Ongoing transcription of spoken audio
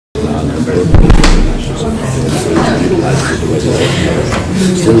Ladies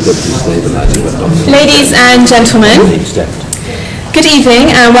and gentlemen, good evening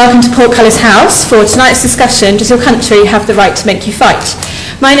and welcome to Portcullis House for tonight's discussion, Does Your Country Have the Right to Make You Fight?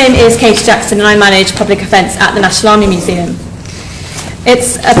 My name is Katie Jackson and I manage public events at the National Army Museum.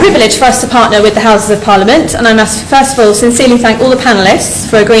 It's a privilege for us to partner with the Houses of Parliament, and I must first of all sincerely thank all the panellists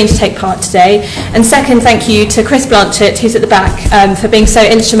for agreeing to take part today, and second thank you to Chris Blanchett, who's at the back, for being so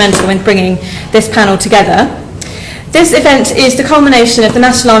instrumental in bringing this panel together. This event is the culmination of the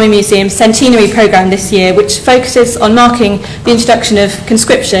National Army Museum's centenary programme this year, which focuses on marking the introduction of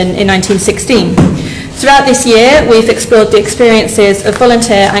conscription in 1916. Throughout this year, we've explored the experiences of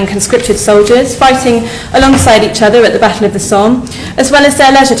volunteer and conscripted soldiers fighting alongside each other at the Battle of the Somme, as well as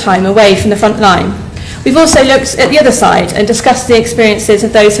their leisure time away from the front line. We've also looked at the other side and discussed the experiences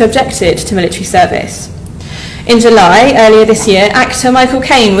of those who objected to military service. In July, earlier this year, actor Michael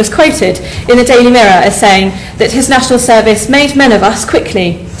Caine was quoted in the Daily Mirror as saying that his national service made men of us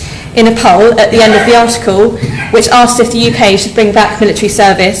quickly. In a poll at the end of the article, which asked if the UK should bring back military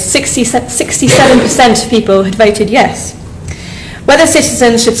service, 67% of people had voted yes. Whether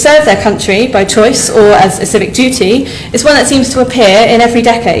citizens should serve their country by choice or as a civic duty is one that seems to appear in every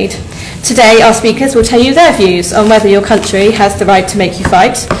decade. Today, our speakers will tell you their views on whether your country has the right to make you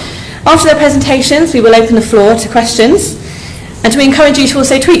fight. After their presentations, we will open the floor to questions, and we encourage you to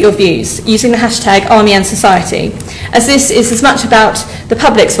also tweet your views using the hashtag #ArmyAndSociety, as this is as much about the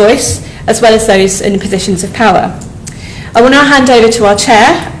public's voice as well as those in positions of power. I will now hand over to our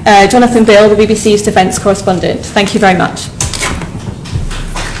chair, Jonathan Bill, the BBC's defence correspondent. Thank you very much.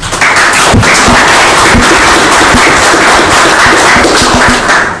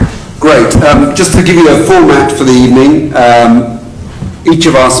 Great. Just to give you a format for the evening, each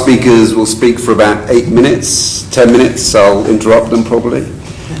of our speakers will speak for about 8 minutes, 10 minutes, I'll interrupt them probably.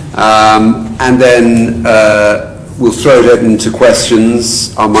 And then we'll throw it open to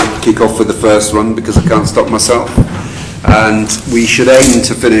questions. I might kick off with the first one because I can't stop myself. And we should aim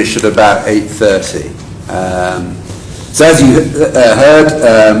to finish at about 8:30. So as you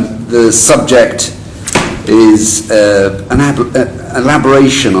heard, the subject is an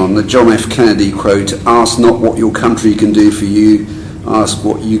elaboration on the John F. Kennedy quote, "Ask not what your country can do for you, ask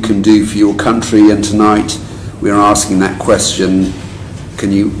what you can do for your country." And tonight we are asking that question: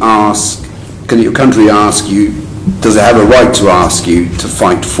 can your country ask you, does it have a right to ask you to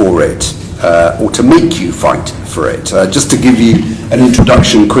fight for it, or to make you fight for it? Just to give you an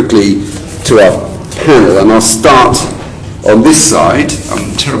introduction quickly to our panel, and I'll start on this side.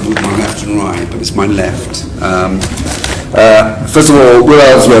 I'm terrible with my left and right, but it's my left. First of all, Will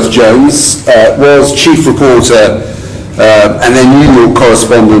Ellsworth-Jones was chief reporter and then New York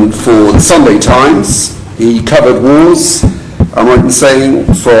correspondent for the Sunday Times. He covered wars, I'm right in saying,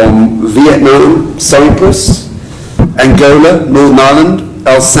 from Vietnam, Cyprus, Angola, Northern Ireland,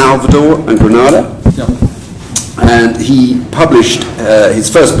 El Salvador and Grenada. Yeah. And he published his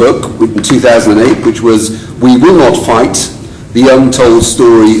first book in 2008, which was We Will Not Fight, The Untold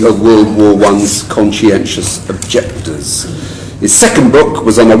Story of World War I's Conscientious Objectors. His second book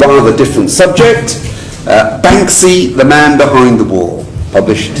was on a rather different subject, Banksy, the Man Behind the Wall,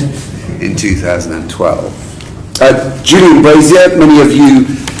 published in 2012. Julian Brazier, many of you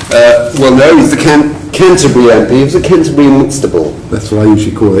will know, he's the Canterbury MP. He was a Canterbury and Whitstable. That's what I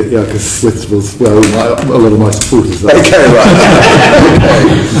usually call it, yeah, because Whitstable's, well, a lot of my supporters are. Okay, right.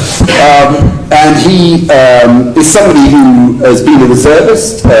 And he is somebody who has been a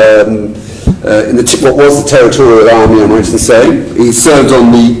reservist in what was the Territorial Army, I'm right in saying. He served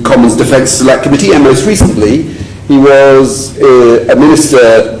on the Commons Defence Select Committee, and most recently he was a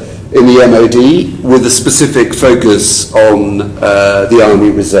minister in the MOD with a specific focus on the Army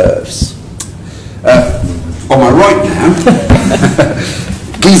Reserves. On my right now,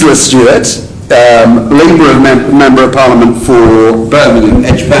 Gisela Stewart, Labour Member of Parliament for Birmingham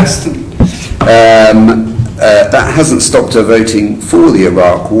Edgbaston. That hasn't stopped her voting for the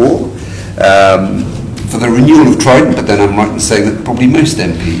Iraq War, for the renewal of Trident, but then I'm right in saying that probably most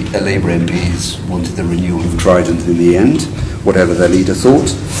Labour MPs wanted the renewal of Trident in the end, whatever their leader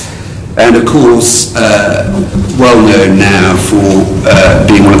thought. And of course, well known now for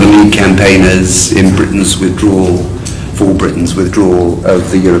being one of the lead campaigners in Britain's withdrawal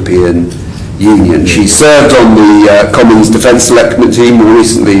of the European Union. She served on the Commons Defence Select Committee. More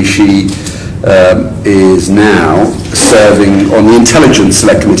recently, she is now serving on the Intelligence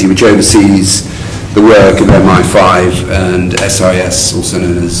Select Committee, which oversees the work of MI5 and SIS, also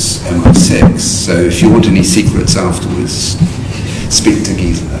known as MI6. So if you want any secrets afterwards, speak to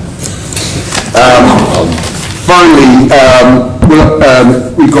Gisela. Finally,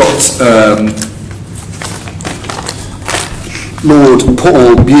 we've got Lord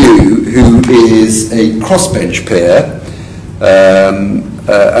Paul Bew, who is a crossbench peer,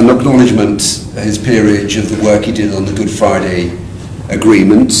 an acknowledgement his peerage of the work he did on the Good Friday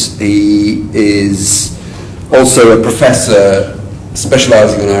Agreement. He is also a professor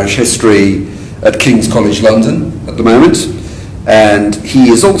specialising in Irish history at King's College London at the moment, and he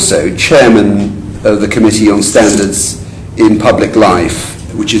is also chairman of the Committee on Standards in Public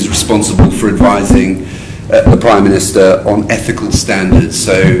Life, which is responsible for advising the Prime Minister on ethical standards,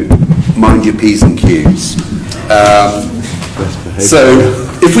 so mind your P's and Q's. So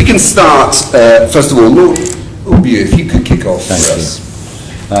if we can start, first of all, Lord Bew, if you could kick off for us.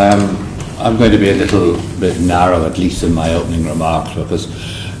 I'm going to be a little bit narrow, at least in my opening remarks, because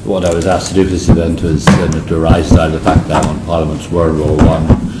what I was asked to do for this event was to rise out of the fact that on Parliament's World War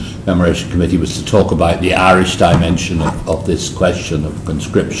I Commemoration Committee was to talk about the Irish dimension of this question of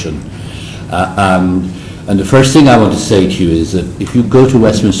conscription. And the first thing I want to say to you is that if you go to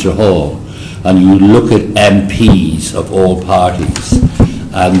Westminster Hall and you look at MPs of all parties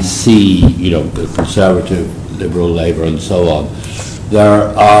and see, the Conservative, Liberal, Labour and so on,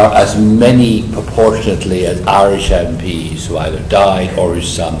 there are as many proportionately as Irish MPs who either died or whose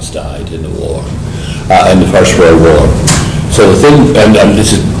sons died in the war, in the First World War. So the thing, and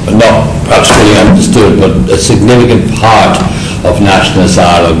this is not perhaps fully understood, but a significant part of nationalist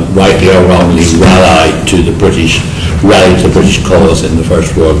Ireland, rightly or wrongly, rallied to the British cause in the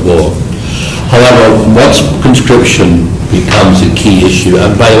First World War. However, once conscription becomes a key issue,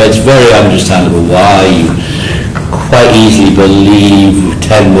 and by the way, it's very understandable why you quite easily believe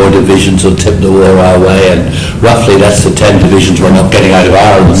 10 more divisions will tip the war our way, and roughly that's the 10 divisions we're not getting out of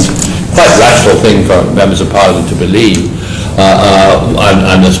Ireland. Quite a rational thing for members of Parliament to believe.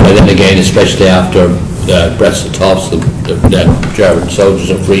 And then again, especially after Brest-Litovsk, the German soldiers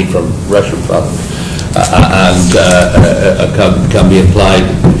are freed from Russian funds and can be applied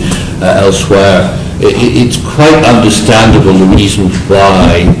elsewhere. It's quite understandable the reasons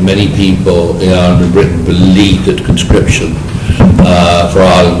why many people in Ireland and Britain believe that conscription for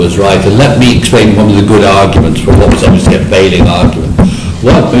Ireland was right. And let me explain one of the good arguments for what was obviously a failing argument.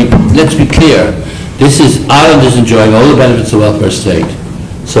 Well, let's be clear. Ireland is enjoying all the benefits of the welfare state.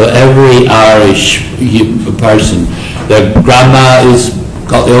 So every Irish person, their grandma has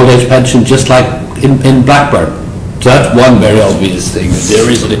got the old age pension just like in Blackburn. So that's one very obvious thing.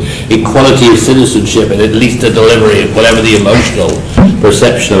 There is an equality of citizenship and at least a delivery of whatever the emotional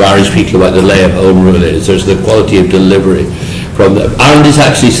perception of Irish people about the lay of home rule is. There's the quality of delivery from them. Ireland is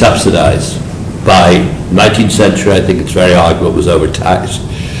actually subsidised by 19th century. I think it's very arguable it was overtaxed.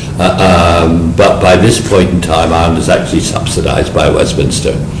 But by this point in time, Ireland is actually subsidised by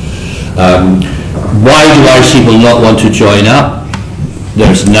Westminster. Why do Irish people not want to join up?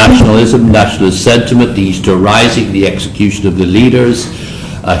 There's nationalism, nationalist sentiment, the Easter Rising, the execution of the leaders,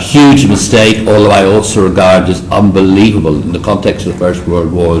 a huge mistake, although I also regard as unbelievable in the context of the First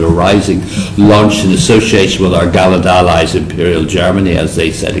World War. The Rising launched in association with our gallant allies, Imperial Germany, as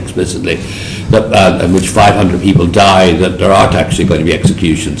they said explicitly, in which 500 people died, that there aren't actually going to be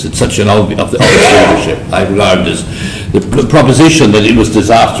executions. It's such an obvious leadership. I regard as the proposition that it was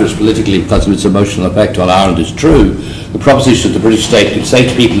disastrous politically because of its emotional effect on Ireland is true. The proposition that the British state could say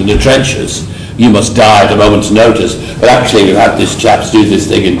to people in the trenches, you must die at a moment's notice, but actually we've had this chaps do this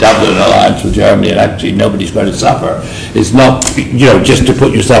thing in Dublin in alliance with Germany and actually nobody's going to suffer. It's not, just to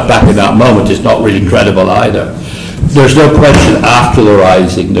put yourself back in that moment, it's not really credible either. There's no question after the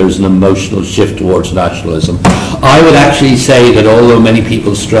Rising there's an emotional shift towards nationalism. I would actually say that although many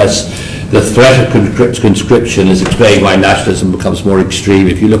people stress the threat of conscription is explaining why nationalism becomes more extreme.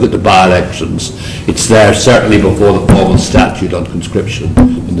 If you look at the by-elections, it's there certainly before the formal statute on conscription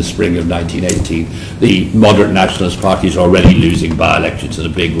in the spring of 1918. The moderate nationalist parties are already losing by-elections in a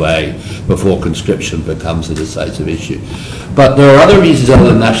big way before conscription becomes a decisive issue. But there are other reasons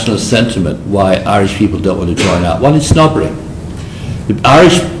other than nationalist sentiment why Irish people don't want to join out. One is snobbery. The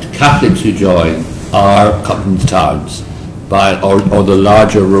Irish Catholics who join are cut into towns. Or the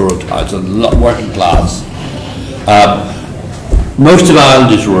larger rural towns, and working class. Most of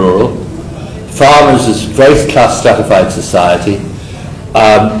Ireland is rural. Farmers is a very class stratified society.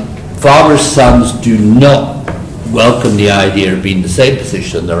 Farmers' sons do not welcome the idea of being in the same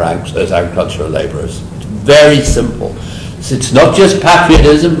position in the ranks as agricultural labourers. It's very simple. It's not just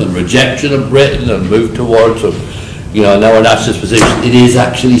patriotism and rejection of Britain and move towards now a nationalist position. It is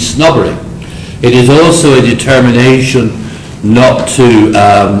actually snobbery. It is also a determination not to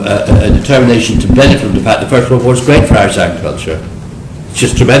a determination to benefit from the fact the First World War is great for Irish agriculture.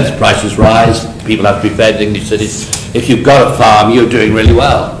 just tremendous. Prices rise, people have to be fed in English cities. If you've got a farm, you're doing really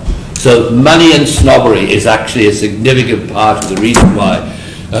well. So money and snobbery is actually a significant part of the reason why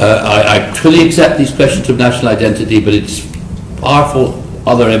I truly accept these questions of national identity, but it's powerful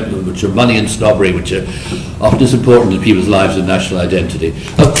other implements, which are money and snobbery, which are often as important in people's lives as national identity.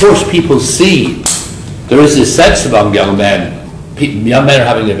 Of course, people see there is this sense among young men, young men are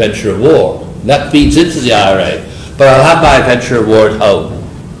having an adventure of war. That feeds into the IRA. But I'll have my adventure of war at home.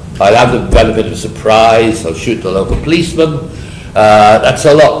 I'll have the benefit of a surprise. I'll shoot the local policeman. That's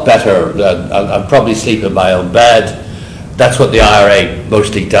a lot better. I'll probably sleep in my own bed. That's what the IRA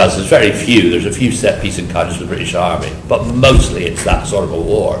mostly does. There's very few. There's a few set-piece encounters with the British Army, but mostly it's that sort of a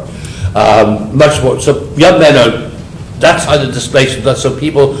war. Much more. So young men are. That's how the displacement. So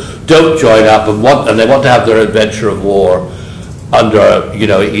people don't join up and they want to have their adventure of war under,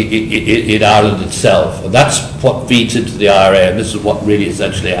 in Ireland itself, and that's what feeds into the IRA, and this is what really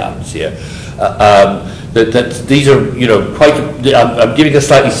essentially happens here. That these are, quite. I'm giving a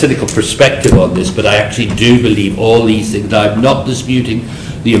slightly cynical perspective on this, but I actually do believe all these things. Now, I'm not disputing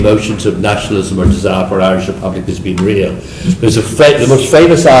the emotions of nationalism or desire for Irish Republic has been real. There's the most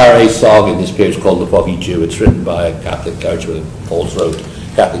famous IRA song in this period is called "The Foggy Jew." It's written by a Catholic clergyman in Paul's Road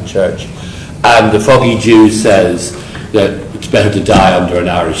Catholic Church, and the Foggy Jew says that it's better to die under an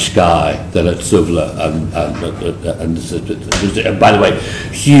Irish sky than at Suvla, and by the way,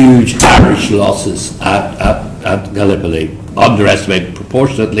 huge Irish losses at Gallipoli, underestimated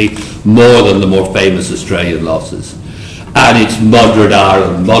proportionately more than the more famous Australian losses. And it's moderate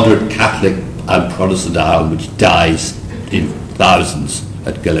Ireland, moderate Catholic and Protestant Ireland, which dies in thousands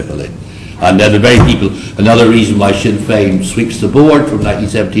at Gallipoli. And they're the very people, another reason why Sinn Féin sweeps the board from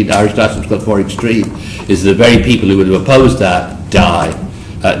 1917 Irish nationalism got more extreme, is the very people who would have opposed that die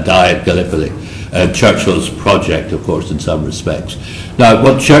at Gallipoli. Churchill's project, of course, in some respects. Now,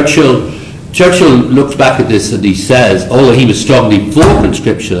 what Churchill looks back at this and he says, although he was strongly for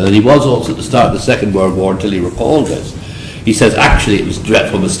conscription, and he was also at the start of the Second World War until he recalled this, he says actually it was a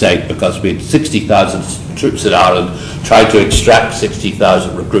dreadful mistake because we had 60,000 troops in Ireland trying to extract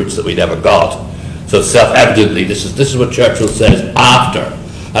 60,000 recruits that we never got. So self-evidently, this is what Churchill says after.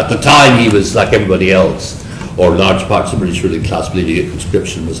 At the time he was like everybody else, or large parts of the British ruling class believing that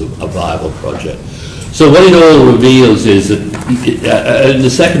conscription was a viable project. So what it all reveals is that in the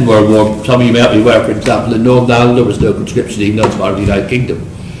Second World War, some of you may not be aware, for example, in Northern Ireland there was no conscription even though it's part of the United Kingdom.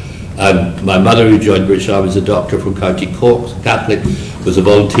 And my mother, who joined the British Army as a doctor from County Cork, Catholic, was a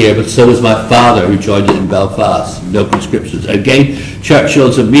volunteer, but so was my father, who joined it in Belfast. No conscriptions. Again,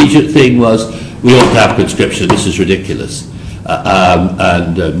 Churchill's immediate thing was, we ought to have conscription, this is ridiculous.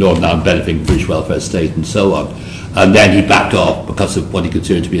 Northern Ireland benefiting from the British welfare state and so on. And then he backed off because of what he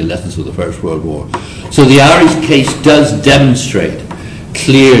considered to be the lessons of the First World War. So the Irish case does demonstrate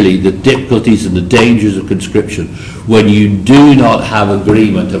clearly the difficulties and the dangers of conscription when you do not have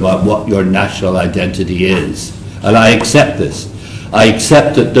agreement about what your national identity is. And I accept this. I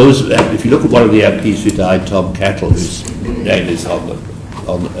accept that those, if you look at one of the MPs who died, Tom Kettle, whose name is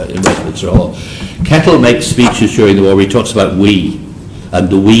in Westminster Hall, Kettle makes speeches during the war where he talks about we, and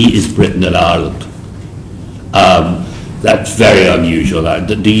the we is Britain and Ireland. That's very unusual.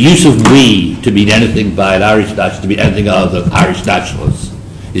 The use of we to mean anything by an Irish national, to mean anything other than Irish nationalists,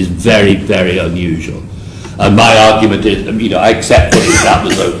 is very, very unusual. And my argument is, I accept what has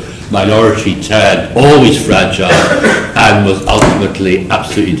happened as a minority turned, always fragile, and was ultimately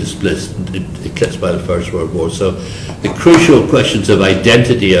absolutely eclipsed by the First World War. So the crucial questions of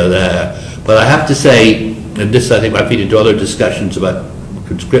identity are there. But I have to say, and this I think might feed into other discussions about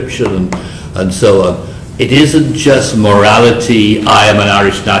conscription and so on, it isn't just morality, I am an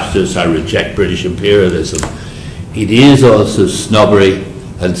Irish nationalist, I reject British imperialism. It is also snobbery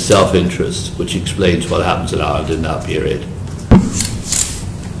and self-interest, which explains what happens in Ireland in that period.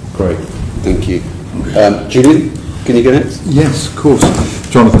 Great, thank you. Julian, can you go next? Yes, of course.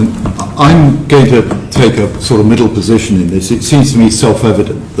 Jonathan, I'm going to take a sort of middle position in this. It seems to me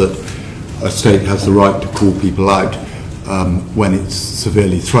self-evident that a state has the right to call people out when it's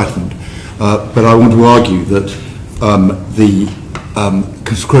severely threatened. But I want to argue that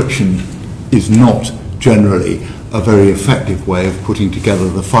conscription is not generally a very effective way of putting together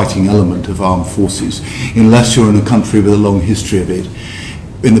the fighting element of armed forces, unless you're in a country with a long history of it.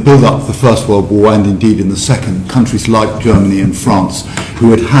 In the build-up to the First World War, and indeed in the Second, countries like Germany and France, who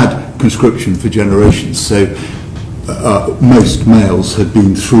had had conscription for generations, so most males had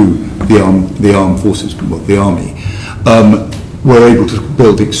been through the armed forces, the army, were able to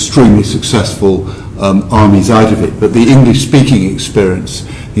build extremely successful armies out of it. But the English-speaking experience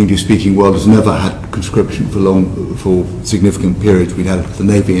the English-speaking world has never had conscription for significant periods. We had the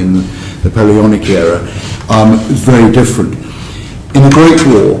Navy in the Napoleonic era. It's very different. In the Great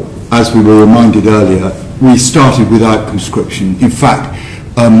War, as we were reminded earlier, we started without conscription. In fact,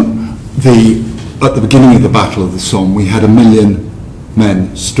 at the beginning of the Battle of the Somme, we had 1 million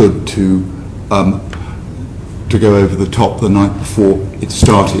men stood to go over the top the night before it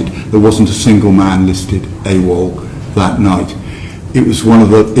started. There wasn't a single man listed AWOL that night. It was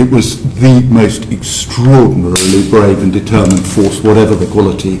the most extraordinarily brave and determined force, whatever the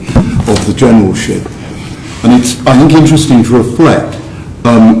quality of the generalship. And it's, I think, interesting to reflect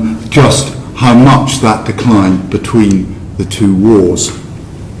just how much that declined between the two wars.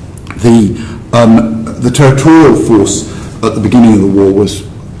 The territorial force at the beginning of the war was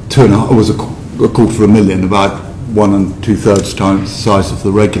a quarter of a million, about 1 2/3 times the size of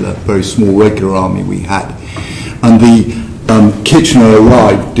the very small regular army we had. And Kitchener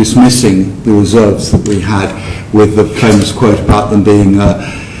arrived dismissing the reserves that we had, with the famous quote about them being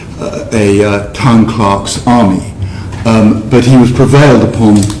a town clerk's army. But he was prevailed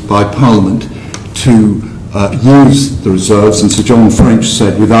upon by Parliament to use the reserves, and Sir John French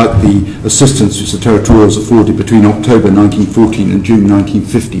said without the assistance which the territorials afforded between October 1914 and June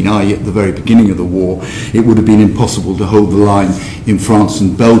 1915, i.e. at the very beginning of the war, it would have been impossible to hold the line in France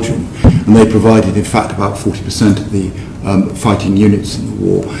and Belgium. And they provided, in fact, about 40% of the fighting units in the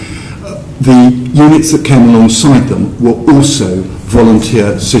war. The units that came alongside them were also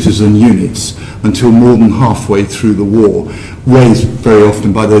volunteer citizen units until more than halfway through the war, raised very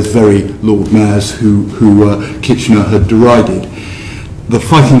often by those very Lord Mayors who Kitchener had derided. The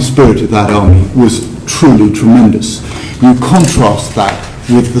fighting spirit of that army was truly tremendous. You contrast that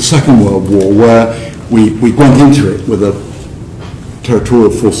with the Second World War, where we went into it with a territorial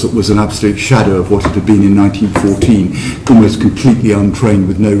force that was an absolute shadow of what it had been in 1914, almost completely untrained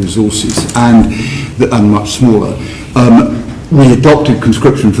with no resources and much smaller. We adopted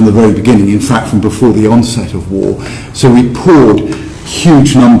conscription from the very beginning, in fact from before the onset of war. So we poured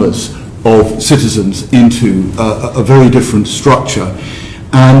huge numbers of citizens into a very different structure.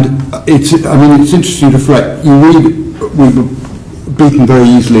 And it's interesting to reflect. You read, we were beaten very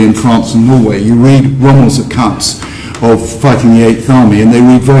easily in France and Norway. You read Rommel's accounts of fighting the 8th Army, and they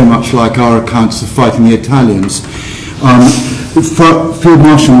read very much like our accounts of fighting the Italians. Field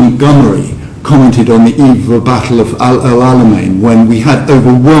Marshal Montgomery commented on the eve of a battle of El Alamein, when we had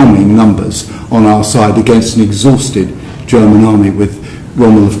overwhelming numbers on our side against an exhausted German army, with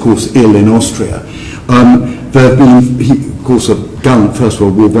Rommel, of course, ill in Austria. There have been, he, of course, a gallant First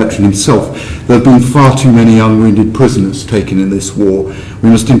World War veteran himself, there have been far too many unwounded prisoners taken in this war. We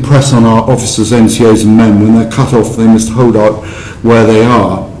must impress on our officers, NCOs and men, when they're cut off, they must hold out where they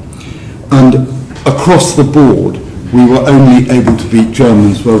are. And across the board, we were only able to beat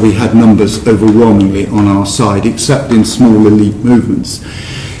Germans where we had numbers overwhelmingly on our side, except in small elite movements.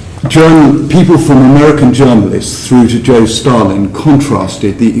 People from American journalists through to Joe Stalin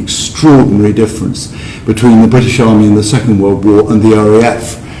contrasted the extraordinary difference between the British Army in the Second World War and the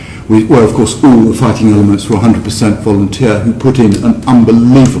RAF, where of course all the fighting elements were 100% volunteer, who put in an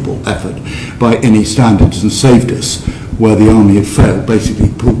unbelievable effort by any standards and saved us where the army had failed, basically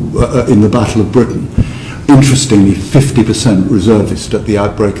in the Battle of Britain. Interestingly, 50% reservist at the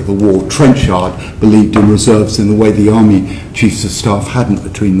outbreak of the war. Trenchard believed in reserves in the way the army chiefs of staff hadn't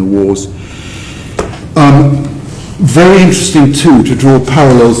between the wars. Very interesting too to draw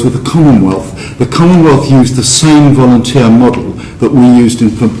parallels with the Commonwealth. The Commonwealth used the same volunteer model that we used in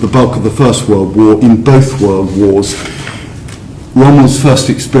the bulk of the First World War in both World Wars. Rommel's first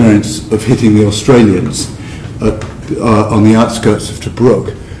experience of hitting the Australians on the outskirts of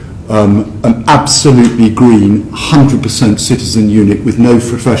Tobruk, an absolutely green, 100% citizen unit with no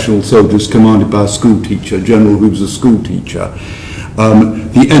professional soldiers, commanded by a school teacher, a general who was a school teacher.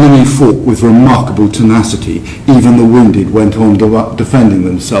 The enemy fought with remarkable tenacity. Even the wounded went on defending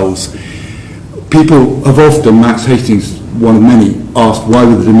themselves. People have often, Max Hastings, one of many, asked why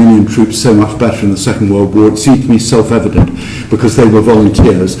were the Dominion troops so much better in the Second World War. It seemed to me self-evident, because they were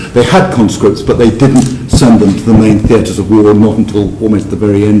volunteers. They had conscripts, but they didn't send them to the main theatres of war, not until almost the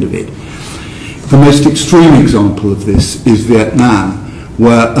very end of it. The most extreme example of this is Vietnam,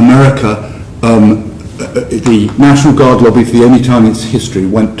 where America, the National Guard lobbied for the only time in its history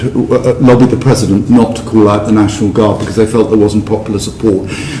lobbied the president not to call out the National Guard because they felt there wasn't popular support.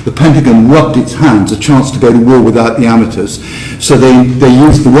 The Pentagon rubbed its hands, a chance to go to war without the amateurs. So they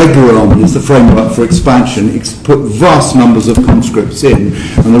used the regular army as the framework for expansion, put vast numbers of conscripts in,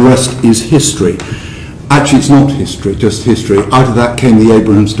 and the rest is history. Actually, it's not history, just history. Out of that came the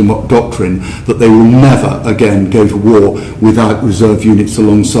Abraham's doctrine that they will never again go to war without reserve units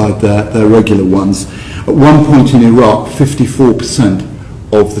alongside their regular ones. At one point in Iraq, 54%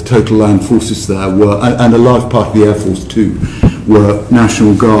 of the total land forces there were, and a large part of the Air Force too, were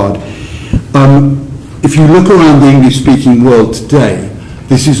National Guard. If you look around the English-speaking world today,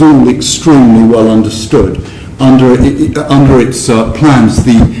 this is all extremely well understood. Under its plans,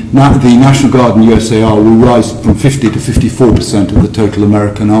 the National Guard and USAR will rise from 50 to 54% of the total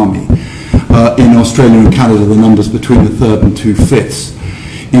American army. In Australia and Canada, the number's between a third and 2/5.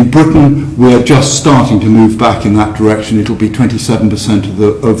 In Britain, we're just starting to move back in that direction. It'll be 27%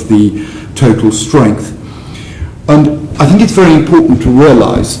 of the total strength. And I think it's very important to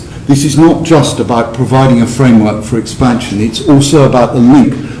realise this is not just about providing a framework for expansion, it's also about the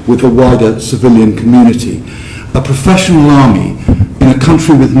link with the wider civilian community. A professional army in a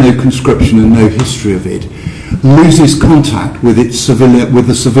country with no conscription and no history of it loses contact with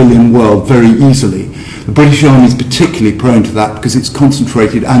the civilian world very easily. The British Army is particularly prone to that because it's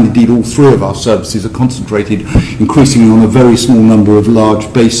concentrated, and indeed all three of our services are concentrated increasingly on a very small number of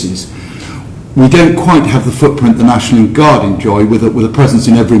large bases. We don't quite have the footprint the National Guard enjoy with a presence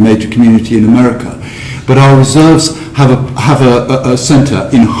in every major community in America. But our reserves have a centre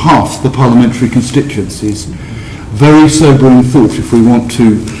in half the parliamentary constituencies. Very sobering thought if we want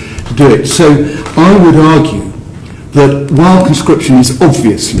to do it. So I would argue that while conscription is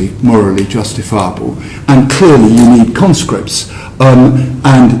obviously morally justifiable, and clearly you need conscripts,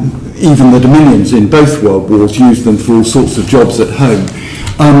 and even the Dominions in both World Wars used them for all sorts of jobs at home,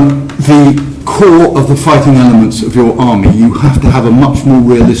 the core of the fighting elements of your army, you have to have a much more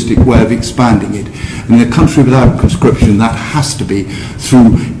realistic way of expanding it. And in a country without conscription, that has to be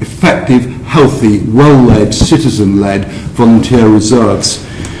through effective, healthy, well-led, citizen-led volunteer reserves.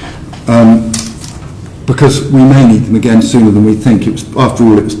 Because we may need them again sooner than we think. After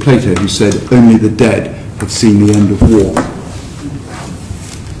all, it was Plato who said, only the dead have seen the end of war.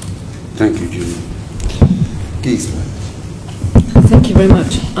 Thank you, Julie. Gisela. Thank you very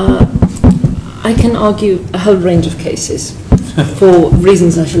much. I can argue a whole range of cases for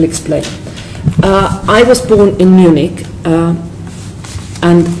reasons I shall explain. I was born in Munich,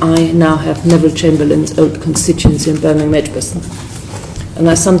 and I now have Neville Chamberlain's old constituency in Birmingham Edgbaston. And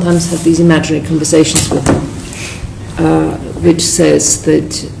I sometimes have these imaginary conversations with him, which says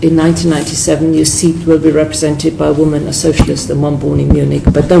that in 1997 your seat will be represented by a woman, a socialist, and one born in Munich,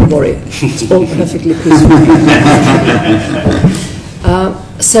 but don't worry, it's all perfectly peaceful.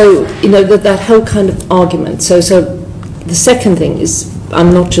 So, you know, that whole kind of argument. So the second thing is,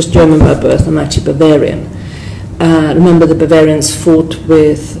 I'm not just German by birth, I'm actually Bavarian. Remember, the Bavarians fought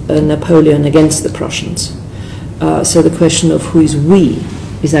with Napoleon against the Prussians. So the question of who is we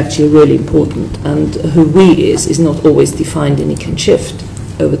is actually really important, and who we is not always defined, and it can shift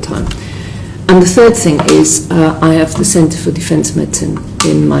over time. And the third thing is, I have the Centre for Defence Medicine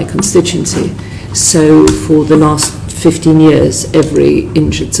in my constituency. So for the last 15 years, every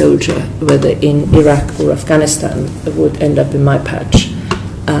injured soldier, whether in Iraq or Afghanistan, would end up in my patch.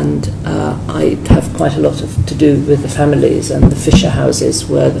 And I have quite a lot to do with the families and the Fisher houses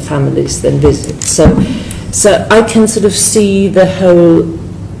where the families then visit. So I can sort of see the whole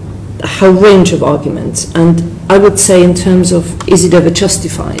range of arguments. And I would say, in terms of, is it ever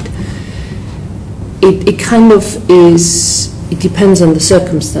justified? It kind of is. It depends on the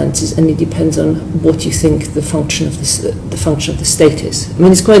circumstances, and it depends on what you think the function of the state is. I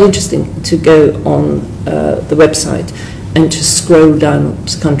mean, it's quite interesting to go on the website and just scroll down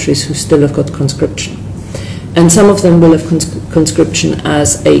countries who still have got conscription, and some of them will have conscription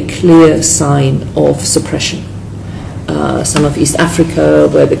as a clear sign of suppression. Some of East Africa,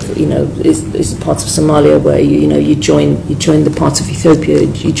 where is parts of Somalia where you join the parts of Ethiopia,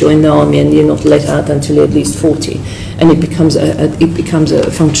 you join the army, and you're not let out until you're at least 40, and it becomes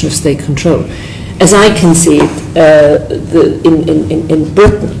a function of state control. As I can see it, in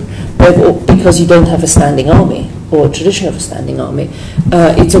Britain, because you don't have a standing army or a tradition of a standing army,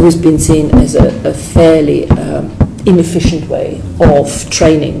 it's always been seen as a fairly inefficient way of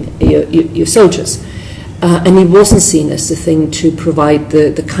training your soldiers. And it wasn't seen as the thing to provide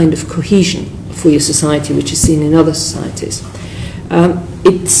the kind of cohesion for your society which is seen in other societies. I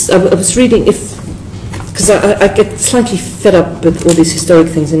was reading, because I get slightly fed up with all these historic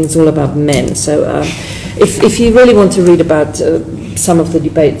things, and it's all about men. So if you really want to read about some of the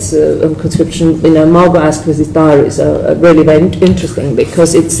debates on conscription, Margot Asquith's diaries are really very interesting,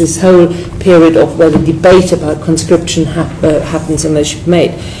 because it's this whole period of where the debate about conscription happens and where she's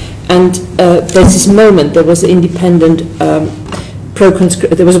made. And there's this moment, there was an independent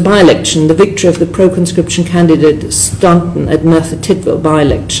there was a by-election, the victory of the pro-conscription candidate Staunton at Merthyr Tydfil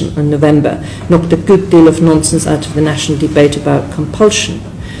by-election in November knocked a good deal of nonsense out of the national debate about compulsion.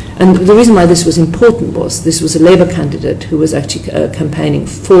 And the reason why this was important was this was a Labour candidate who was actually campaigning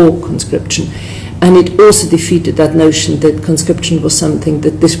for conscription, and it also defeated that notion that conscription was something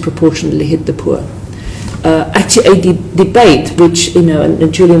that disproportionately hit the poor. Actually, a debate which,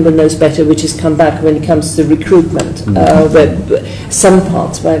 and Julian will knows better, which has come back when it comes to recruitment, where some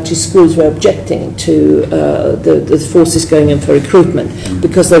parts where actually schools were objecting to the forces going in for recruitment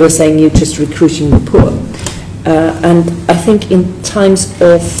because they were saying you're just recruiting the poor. And I think in times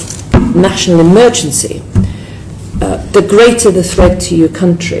of national emergency, the greater the threat to your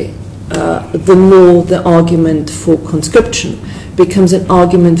country, the more the argument for conscription becomes an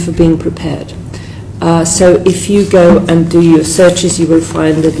argument for being prepared. So if you go and do your searches, you will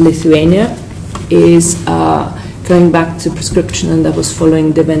find that Lithuania is going back to prescription, and that was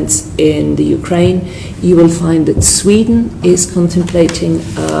following the events in the Ukraine. You will find that Sweden is contemplating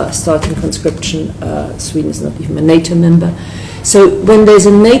starting conscription. Sweden is not even a NATO member. So when there's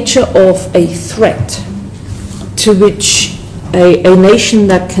a nature of a threat to which a nation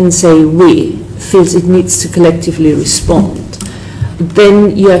that can say we feels it needs to collectively respond,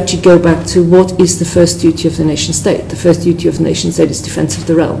 then you actually go back to what is the first duty of the nation state. The first duty of the nation state is defense of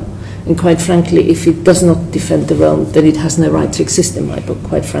the realm. And quite frankly, if it does not defend the realm, then it has no right to exist in my book,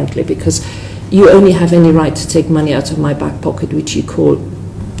 quite frankly, because you only have any right to take money out of my back pocket, which you call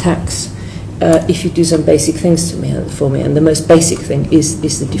tax, if you do some basic things for me. And the most basic thing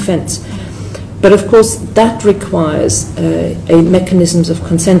is the defense. But of course, that requires a mechanisms of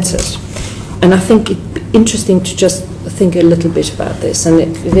consensus. And I think it's interesting to just think a little bit about this.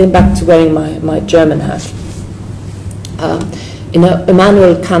 And going back to wearing my German hat,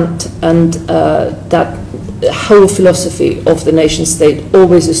 Immanuel Kant and that whole philosophy of the nation state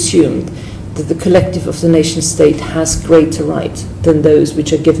always assumed that the collective of the nation state has greater right than those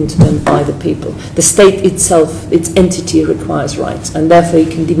which are given to them by the people. The state itself, its entity, requires rights, and therefore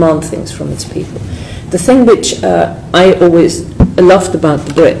it can demand things from its people. The thing which I always loved about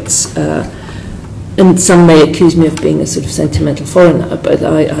the Brits, and some may accuse me of being a sort of sentimental foreigner, but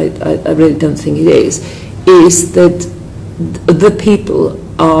I really don't think it is that the people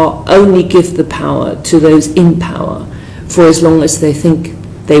are only give the power to those in power for as long as they think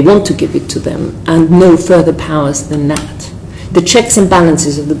they want to give it to them, and no further powers than that. The checks and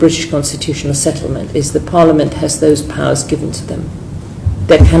balances of the British constitutional settlement is the Parliament has those powers given to them.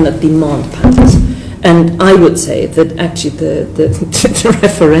 They cannot demand powers. And I would say that actually the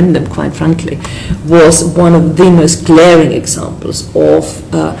referendum, quite frankly, was one of the most glaring examples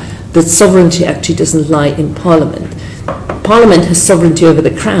of that sovereignty actually doesn't lie in Parliament. Parliament has sovereignty over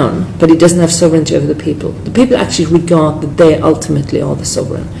the Crown, but it doesn't have sovereignty over the people. The people actually regard that they ultimately are the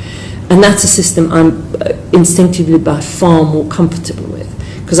sovereign. And that's a system I'm instinctively by far more comfortable with,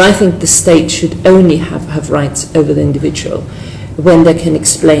 because I think the state should only have rights over the individual when they can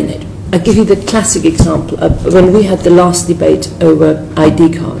explain it. I'll give you the classic example. When we had the last debate over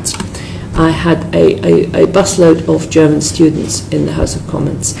ID cards, I had a busload of German students in the House of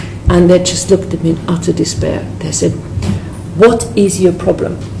Commons, and they just looked at me in utter despair. They said, "What is your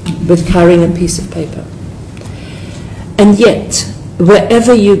problem with carrying a piece of paper?" And yet,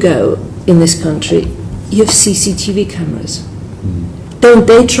 wherever you go in this country, you have CCTV cameras. Don't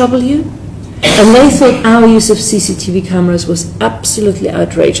they trouble you? And they thought our use of CCTV cameras was absolutely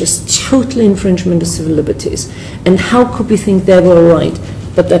outrageous, total infringement of civil liberties. And how could we think they were right,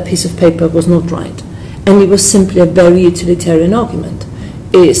 but that piece of paper was not right? And it was simply a very utilitarian argument,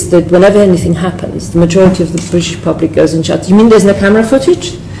 is that whenever anything happens, the majority of the British public goes and shouts, "You mean there's no camera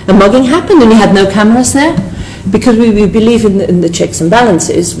footage? A mugging happened and you had no cameras there?" Because we believe in the checks and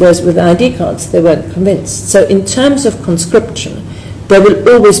balances, whereas with ID cards, they weren't convinced. So in terms of conscription, there will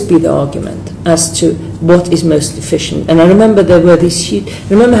always be the argument as to what is most efficient. And I remember there were these huge,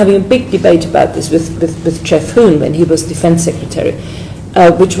 I remember having a big debate about this with Jeff Hoon when he was Defense Secretary,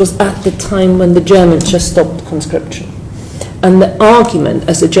 which was at the time when the Germans just stopped conscription. And the argument,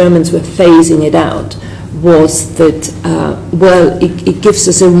 as the Germans were phasing it out, was that, it gives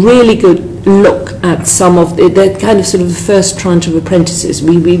us a really good look at some of the kind of sort of the first tranche of apprentices.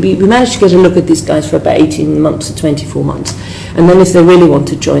 We managed to get a look at these guys for about 18 months to 24 months. And then if they really want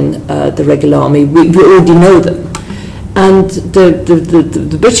to join the regular army, we already know them. And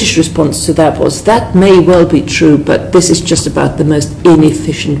the British response to that was, that may well be true, but this is just about the most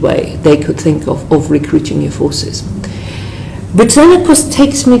inefficient way they could think of recruiting your forces. Which then, of course,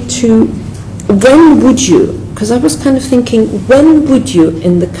 takes me to, when would you, because I was kind of thinking, when would you,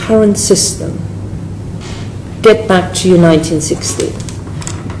 in the current system, get back to your 1960,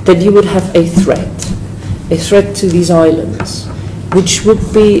 that you would have a threat to these islands, which would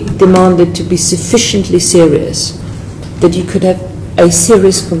be demanded to be sufficiently serious that you could have a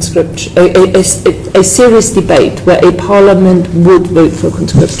serious conscription, a serious debate where a parliament would vote for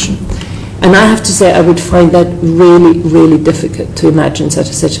conscription. And I have to say, I would find that really, really difficult to imagine such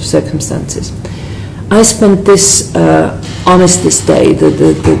a set of circumstances. I spent this Armistice Day,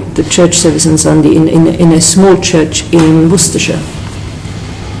 the church service on Sunday, in a small church in Worcestershire,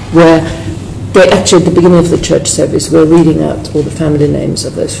 where they actually, at the beginning of the church service, were reading out all the family names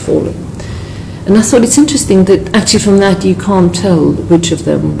of those fallen. And I thought it's interesting that actually from that you can't tell which of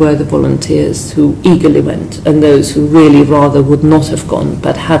them were the volunteers who eagerly went and those who really rather would not have gone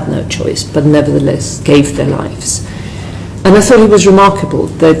but had no choice, but nevertheless gave their lives. And I thought it was remarkable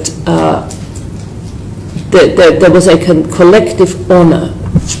that there was a collective honour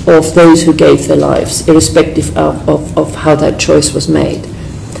of those who gave their lives, irrespective of how that choice was made.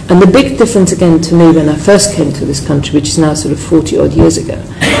 And the big difference again to me when I first came to this country, which is now sort of 40 odd years ago,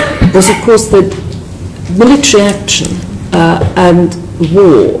 was of course that military action and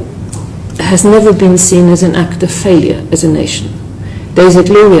war has never been seen as an act of failure as a nation. There is a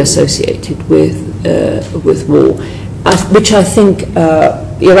glory associated with war, which I think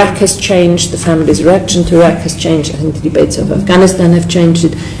Iraq has changed, the family's reaction to Iraq has changed, I think the debates of Afghanistan have changed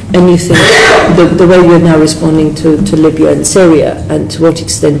it, and you think the way we're now responding to Libya and Syria, and to what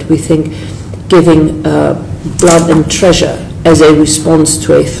extent we think giving blood and treasure as a response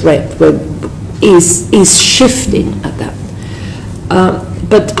to a threat is shifting at that.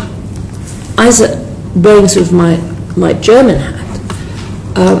 But as wearing sort of my German hat,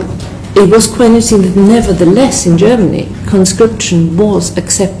 it was quite interesting that nevertheless in Germany, conscription was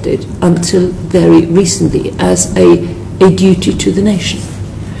accepted until very recently as a duty to the nation.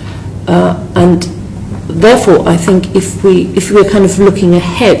 And therefore, I think if we were kind of looking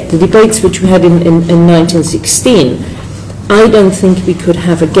ahead, the debates which we had in 1916, I don't think we could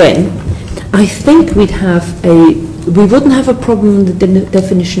have again. I think we wouldn't have a problem with the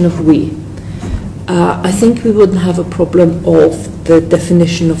definition of we. I think we wouldn't have a problem of the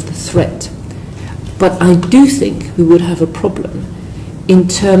definition of the threat. But I do think we would have a problem in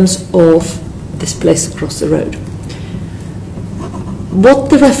terms of this place across the road. What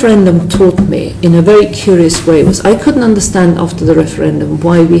the referendum taught me in a very curious way was I couldn't understand after the referendum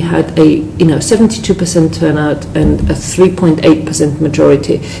why we had a 72% turnout and a 3.8%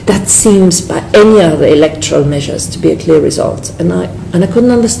 majority. That seems by any other electoral measures to be a clear result. And I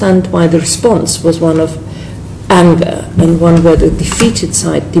couldn't understand why the response was one of anger and one where the defeated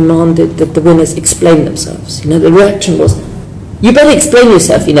side demanded that the winners explain themselves. The reaction was, you better explain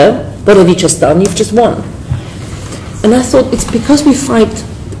yourself, what have you just done? You've just won. And I thought it's because we fight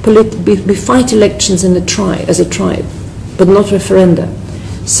elections as a tribe, but not referenda.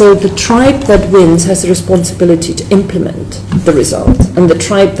 So the tribe that wins has the responsibility to implement the result, and the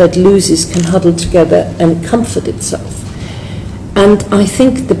tribe that loses can huddle together and comfort itself. And I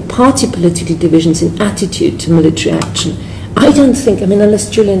think the party political divisions in attitude to military action, I don't think, unless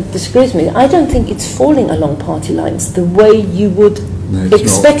Julian disagrees with me, I don't think it's falling along party lines the way you would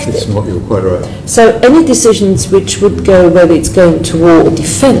expect it. It's not, you're quite right. So any decisions which would go, whether it's going to war or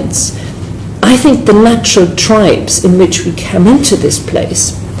defence, I think the natural tribes in which we come into this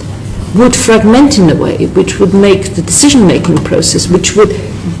place would fragment in a way which would make the decision-making process, which would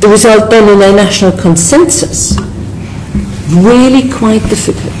result then in a national consensus, really quite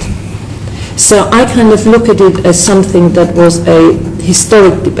difficult. So I kind of look at it as something that was a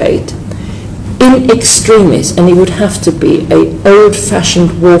historic debate in extremis, and it would have to be an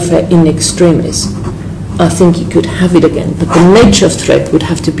old-fashioned warfare in extremis. I think you could have it again, but the nature of threat would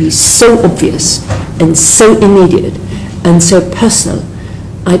have to be so obvious and so immediate and so personal.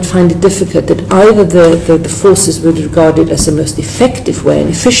 I'd find it difficult that either the forces would regard it as the most effective way and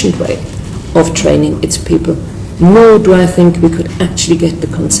efficient way of training its people, nor do I think we could actually get the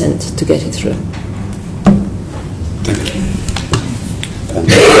consent to get it through.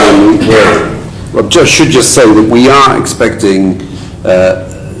 Thank you. Well, I should just say that we are expecting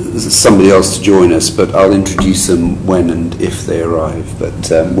somebody else to join us, but I'll introduce them when and if they arrive.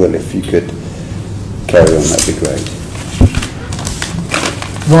 But Will, if you could carry on, that'd be great.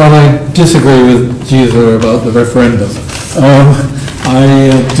 Well, I disagree with Giza about the referendum. I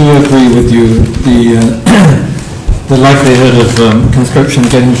do agree with you. The likelihood of conscription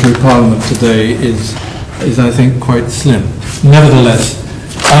getting through Parliament today is I think, quite slim. Nevertheless,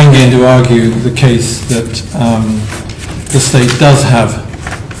 I'm going to argue the case that the state does have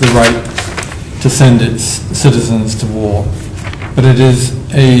the right to send its citizens to war, but it is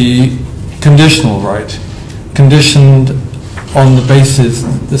a conditional right conditioned on the basis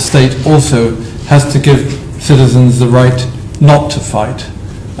that the state also has to give citizens the right not to fight.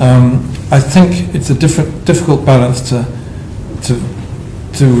 I think it's a difficult balance to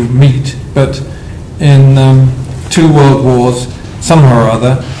meet, but in 2 world wars, somehow or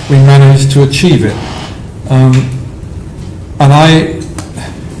other, we managed to achieve it. And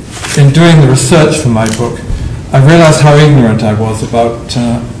in doing the research for my book, I realized how ignorant I was about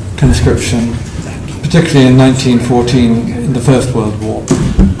conscription, particularly in 1914, in the First World War.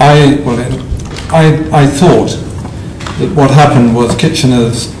 I thought that what happened was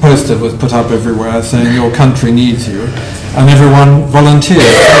Kitchener's poster was put up everywhere saying your country needs you, and everyone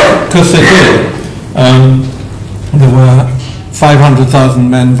volunteered, because they did. There were 500,000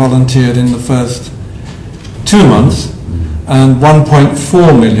 men volunteered in the first 2 months, and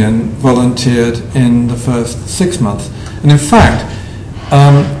 1.4 million volunteered in the first 6 months. And in fact,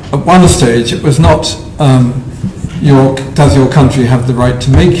 at one stage it was not does your country have the right to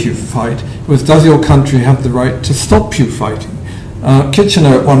make you fight, it was does your country have the right to stop you fighting.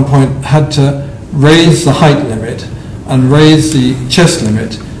 Kitchener at one point had to raise the height limit and raise the chest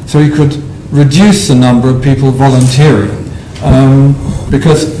limit so he could reduce the number of people volunteering,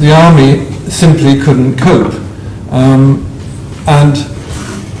 because the army simply couldn't cope. And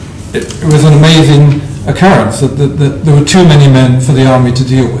it was an amazing occurrence that there were too many men for the army to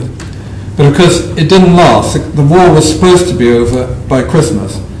deal with. But of course, it didn't last. The war was supposed to be over by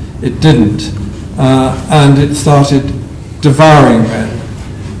Christmas. It didn't. And it started devouring men.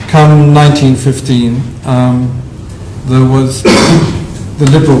 Come 1915, there was the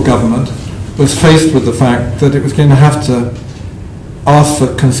Liberal government was faced with the fact that it was going to have to ask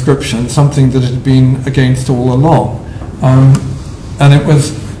for conscription, something that had been against all along. And it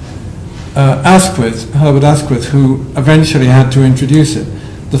was Herbert Asquith, who eventually had to introduce it.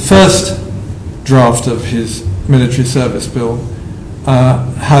 The first draft of his military service bill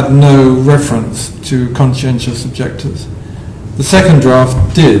had no reference to conscientious objectors. The second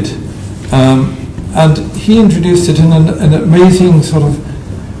draft did, and he introduced it in an amazing sort of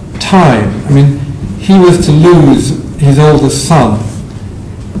time. I mean, he was to lose his oldest son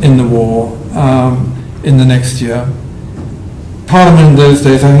in the war in the next year. Parliament in those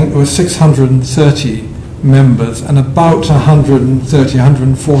days, I think there were 630 members, and about 130,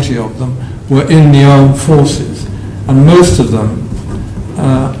 140 of them were in the armed forces, and most of them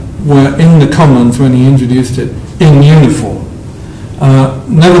were in the Commons when he introduced it in uniform.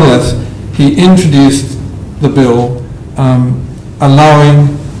 Nevertheless, he introduced the bill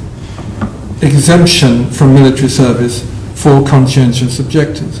allowing exemption from military service for conscientious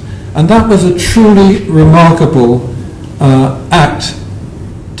objectors, and that was a truly remarkable act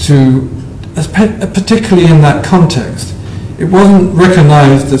particularly in that context. It wasn't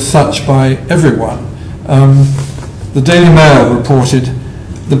recognised as such by everyone. The Daily Mail reported,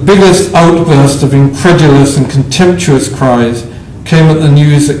 the biggest outburst of incredulous and contemptuous cries came at the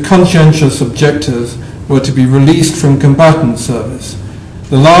news that conscientious objectors were to be released from combatant service.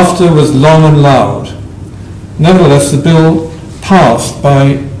 The laughter was long and loud. Nevertheless, the bill passed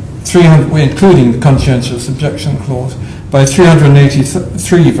by 300, including the conscientious objection clause, by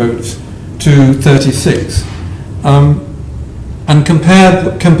 383 votes to 36. And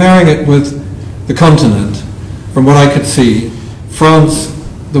comparing it with the continent, from what I could see, France,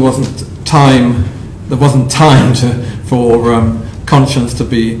 there wasn't time for conscience to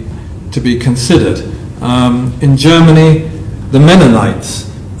be considered. In Germany, the Mennonites,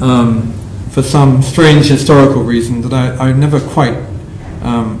 for some strange historical reason that I never quite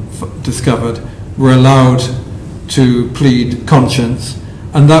discovered, were allowed to plead conscience,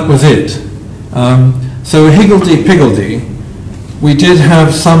 and that was it. So higgledy-piggledy, we did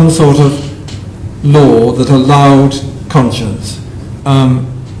have some sort of law that allowed conscience,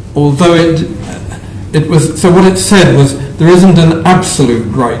 although it was, so what it said was there isn't an absolute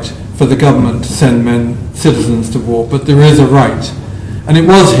right for the government to send citizens to war, but there is a right. And it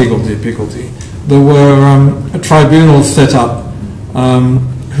was higgledy-piggledy. There were tribunals set up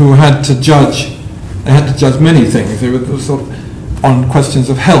who had to judge. They had to judge many things. They were sort of on questions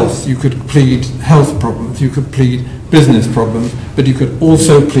of health. You could plead health problems. You could plead business problems, but you could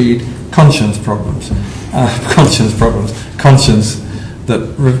also plead conscience problems. Conscience that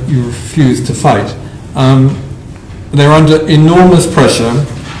you refuse to fight. They're under enormous pressure,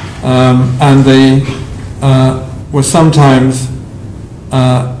 and they were sometimes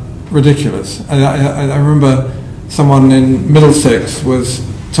ridiculous. I remember someone in Middlesex was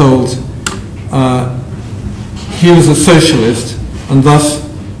told he was a socialist and thus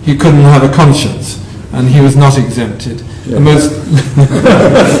he couldn't have a conscience. and he was not exempted. The most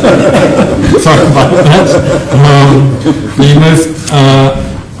sorry about that. The most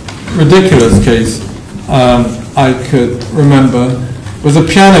ridiculous case I could remember was a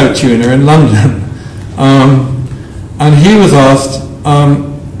piano tuner in London, and he was asked,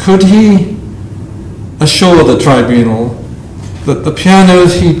 could he assure the tribunal that the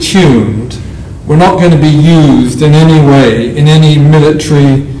pianos he tuned were not going to be used in any way in any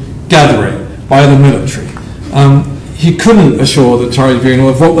military gathering by the military. He couldn't assure the tribunal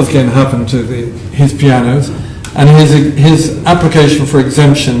of what was going to happen to his pianos, and his application for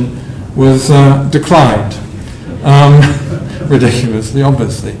exemption was declined, ridiculously,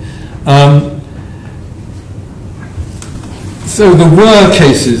 obviously. So there were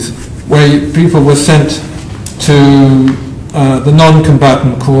cases where people were sent to the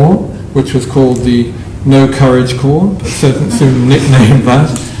non-combatant corps, which was called the No Courage Corps, but soon nicknamed that,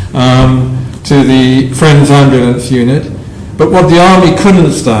 to the Friends Ambulance Unit. But what the army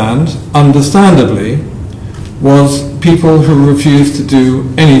couldn't stand, understandably, was people who refused to do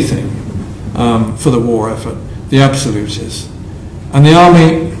anything for the war effort, the absolutists. And the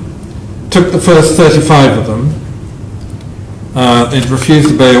army took the first 35 of them. They'd refused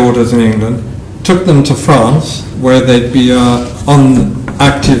to obey orders in England, took them to France, where they'd be on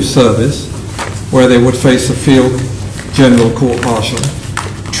active service, where they would face a field general court-martial,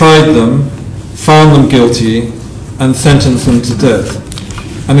 tried them, found them guilty, and sentenced them to death.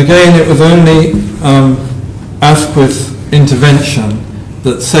 And again, it was only Asquith's intervention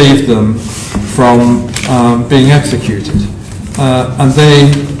that saved them from being executed. And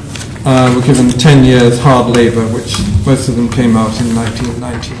they were given 10 years hard labour, which most of them came out in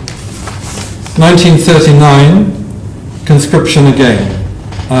 1919. 1939, conscription again.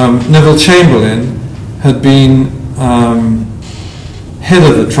 Neville Chamberlain had been head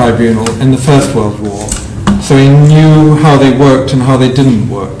of the tribunal in the First World War, so he knew how they worked and how they didn't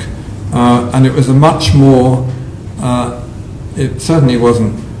work. And it was a much more, it certainly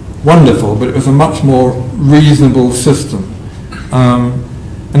wasn't wonderful, but it was a much more reasonable system.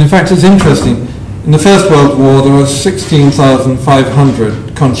 And in fact, it's interesting, in the First World War there were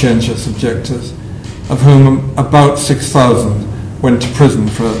 16,500 conscientious objectors, of whom about 6,000 went to prison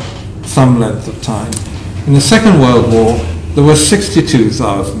for some length of time. In the Second World War, there were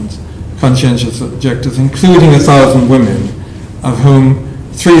 62,000 conscientious objectors, including 1,000 women, of whom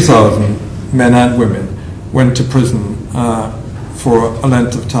 3,000 men and women went to prison for a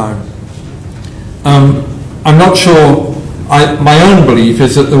length of time. I'm not sure, my own belief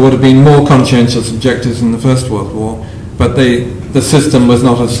is that there would have been more conscientious objectors in the First World War, but the system was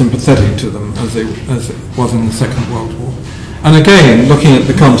not as sympathetic to them as it was in the Second World War. And again, looking at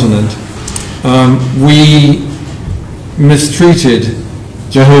the continent, we mistreated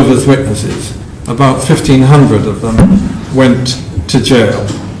Jehovah's Witnesses. About 1,500 of them went to jail.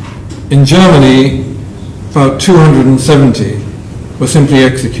 In Germany, about 270 were simply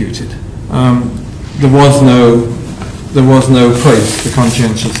executed. There was no place for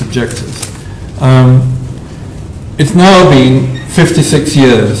conscientious objectors. It's now been 56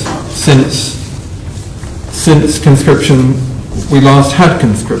 years since conscription, we last had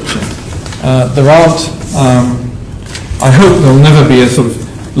conscription. There aren't, I hope there'll never be a sort of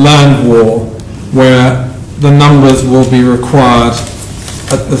land war where the numbers will be required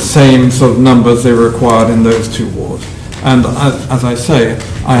at the same sort of numbers they were required in those two wars. And as I say,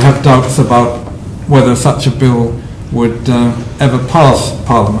 I have doubts about whether such a bill would ever pass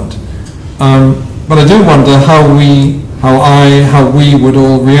Parliament. But I do wonder how we would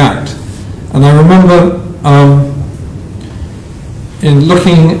all react. And I remember in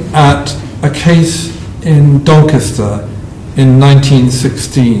looking at a case in Doncaster in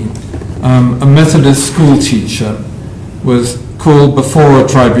 1916, a Methodist school teacher was called before a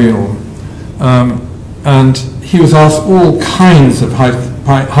tribunal, and he was asked all kinds of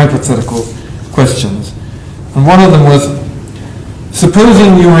hypothetical questions. And one of them was,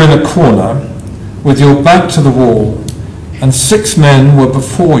 supposing you were in a corner with your back to the wall and 6 men were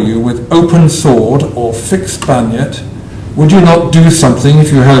before you with open sword or fixed bayonet, would you not do something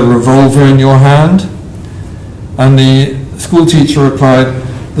if you had a revolver in your hand? And the school teacher replied,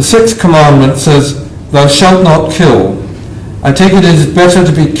 the 6th commandment says, thou shalt not kill. I take it is better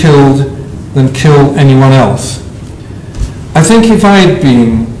to be killed than kill anyone else. I think if I had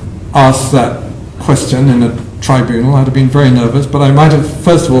been asked that question in a tribunal, I'd have been very nervous, but I might have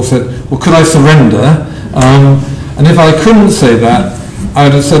first of all said, well, could I surrender? And if I couldn't say that, I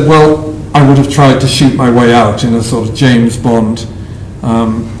would have said, well, I would have tried to shoot my way out in a sort of James Bond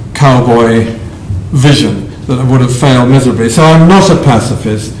cowboy vision that would have failed miserably. So I'm not a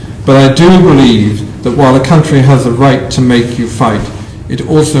pacifist, but I do believe that while a country has a right to make you fight, it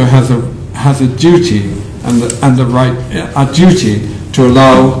also has a duty and a duty to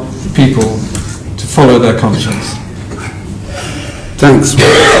allow people to follow their conscience. Thanks.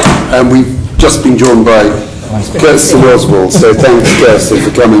 And we've just been joined by Kirsten Oswald, so thanks Kirsten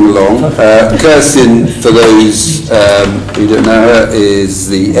for coming along. Kirsten, for those who don't know her, is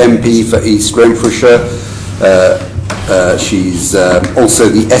the MP for East Renfrewshire. She's also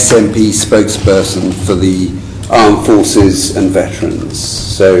the SNP spokesperson for the Armed Forces and Veterans.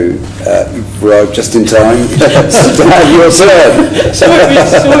 So you've arrived just in time to have your turn. So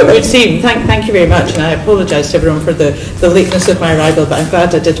it would seem. Thank you very much, and I apologise to everyone for the lateness of my arrival, but I'm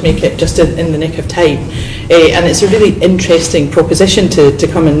glad I did make it just in the nick of time. And it's a really interesting proposition to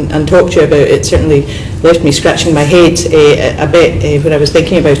come and talk to you about. It certainly left me scratching my head a bit when I was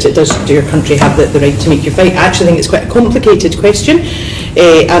thinking about it. Does your country have the right to make you fight? I actually think it's quite a complicated question.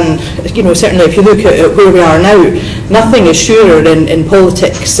 And certainly if you look at where we are now, nothing is surer in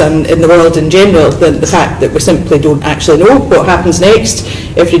politics and in the world in general than the fact that we simply don't actually know what happens next.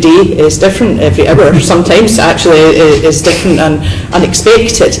 Every day is different, every hour sometimes actually is different and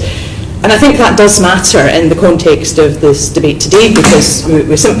unexpected. And I think that does matter in the context of this debate today, because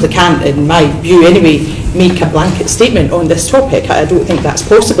we simply can't, in my view anyway, make a blanket statement on this topic. I don't think that's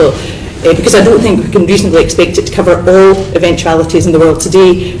possible. Because I don't think we can reasonably expect it to cover all eventualities in the world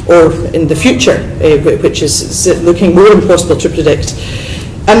today or in the future, which is looking more impossible to predict.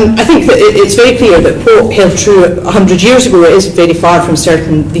 And I think that it's very clear that what held true 100 years ago is very far from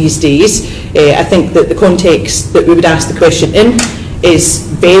certain these days. I think that the context that we would ask the question in is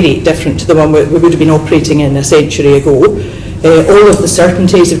very different to the one we would have been operating in a century ago. All of the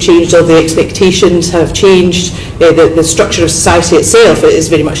certainties have changed, all the expectations have changed, the structure of society itself is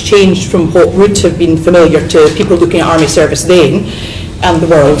very much changed from what would have been familiar to people looking at army service then, and the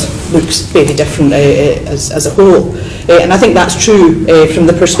world looks very different as a whole. And I think that's true from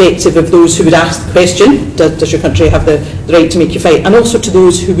the perspective of those who would ask the question, does your country have the right to make you fight, and also to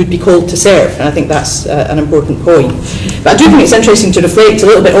those who would be called to serve, and I think that's an important point. But I do think it's interesting to reflect a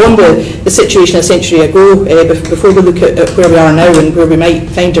little bit on the situation a century ago before we look at where we are now and where we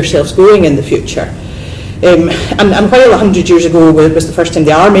might find ourselves going in the future. And while 100 years ago was the first time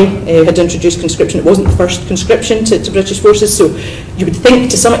the army had introduced conscription, it wasn't the first conscription to British forces, so you would think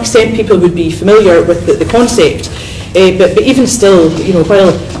to some extent people would be familiar with the concept. But even still,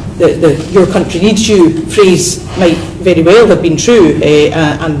 while the "your country needs you" phrase might very well have been true,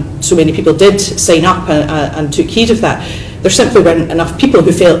 and so many people did sign up and took heed of that, there simply weren't enough people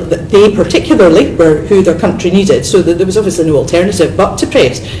who felt that they particularly were who their country needed, so that there was obviously no alternative but to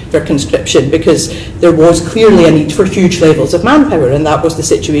press for conscription, because there was clearly a need for huge levels of manpower, and that was the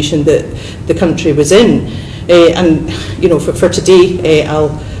situation that the country was in. And for today,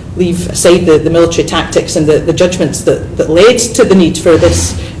 I'll leave aside the military tactics and the judgments that led to the need for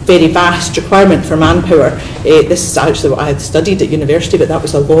this very vast requirement for manpower. This is actually what I had studied at university, but that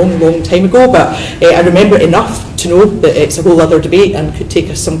was a long, long time ago. But I remember enough to know that it's a whole other debate and could take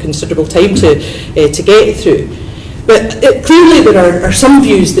us some considerable time to get through. But clearly there are some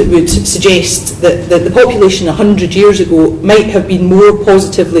views that would suggest that the population 100 years ago might have been more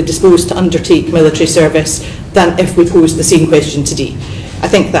positively disposed to undertake military service than if we posed the same question today. I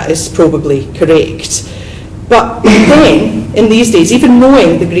think that is probably correct. But then, in these days, even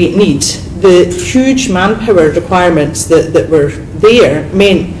knowing the great need, the huge manpower requirements that were there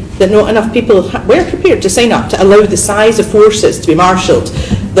meant that not enough people were prepared to sign up to allow the size of forces to be marshalled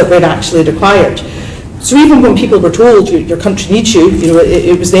that were actually required. So even when people were told, your country needs you,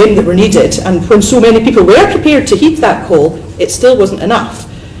 it was them that were needed, and when so many people were prepared to heed that call, it still wasn't enough.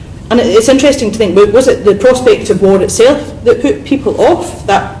 And it's interesting to think, was it the prospect of war itself that put people off?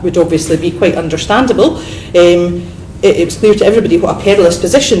 That would obviously be quite understandable. It was clear to everybody what a perilous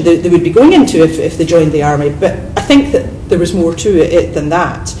position they would be going into if they joined the army. But I think that there was more to it than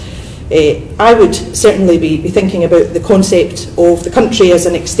that. I would certainly be thinking about the concept of the country as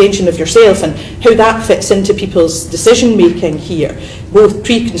an extension of yourself and how that fits into people's decision making here, both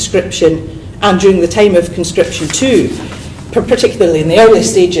pre-conscription and during the time of conscription too. Particularly in the early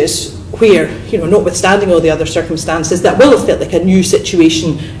stages where, notwithstanding all the other circumstances, that will have felt like a new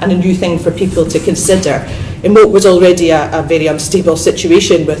situation and a new thing for people to consider in what was already a very unstable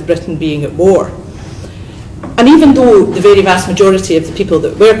situation with Britain being at war. And even though the very vast majority of the people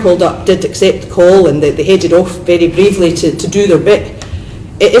that were called up did accept the call and they headed off very bravely to do their bit,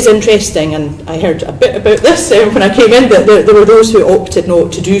 it is interesting, and I heard a bit about this when I came in, that there were those who opted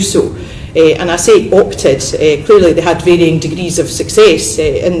not to do so. And I say opted, clearly they had varying degrees of success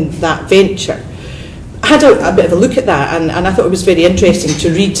in that venture. I had a bit of a look at that, and I thought it was very interesting to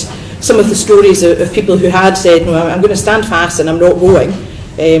read some of the stories of people who had said, no, I'm going to stand fast and I'm not going.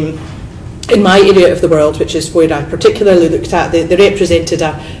 In my area of the world, which is where I particularly looked at, they represented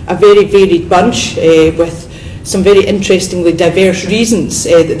a very varied bunch with some very interestingly diverse reasons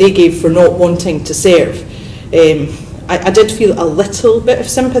that they gave for not wanting to serve. I did feel a little bit of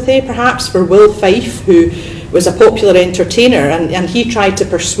sympathy, perhaps, for Will Fife, who was a popular entertainer, and he tried to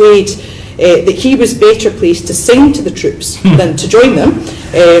persuade that he was better placed to sing to the troops than to join them.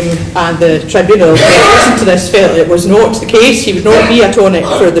 And the tribunal, listened to this, felt it was not the case. He would not be a tonic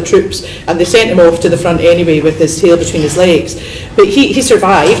for the troops, and they sent him off to the front anyway with his tail between his legs. But he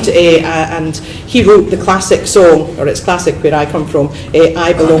survived, and he wrote the classic song, or it's classic where I come from,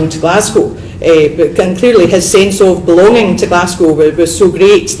 I Belong to Glasgow. And clearly his sense of belonging to Glasgow was so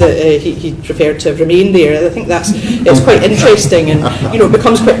great that he preferred to remain there. I think it's quite interesting, and it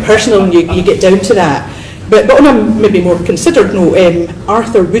becomes quite personal when you get down to that. But on a maybe more considered note,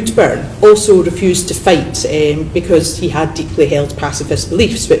 Arthur Woodburn also refused to fight because he had deeply held pacifist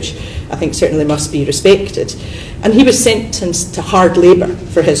beliefs, which I think certainly must be respected. And he was sentenced to hard labour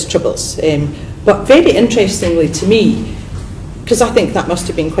for his troubles. But very interestingly to me, because I think that must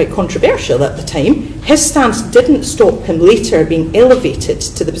have been quite controversial at the time, his stance didn't stop him later being elevated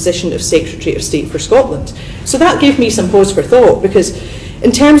to the position of Secretary of State for Scotland. So that gave me some pause for thought, because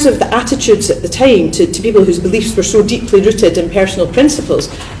in terms of the attitudes at the time to people whose beliefs were so deeply rooted in personal principles,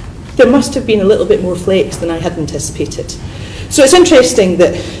 there must have been a little bit more flex than I had anticipated. So it's interesting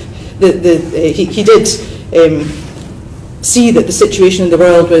that he did see that the situation in the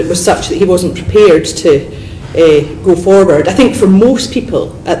world was such that he wasn't prepared to go forward. I think for most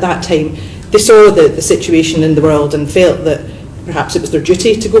people at that time, they saw the situation in the world and felt that perhaps it was their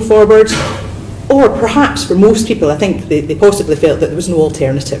duty to go forward, or perhaps for most people, I think they possibly felt that there was no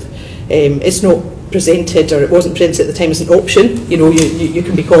alternative. It's not presented, or it wasn't presented at the time as an option. You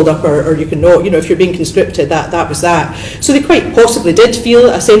can be called up or you can not. If you're being conscripted, that was that. So they quite possibly did feel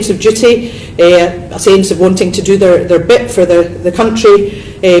a sense of duty, a sense of wanting to do their bit for the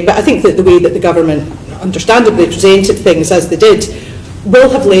country. But I think that the way that the government understandably presented things as they did will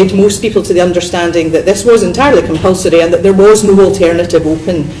have led most people to the understanding that this was entirely compulsory and that there was no alternative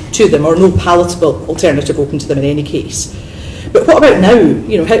open to them, or no palatable alternative open to them in any case. But what about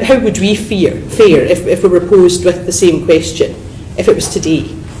now? How would we fare if we were posed with the same question, if it was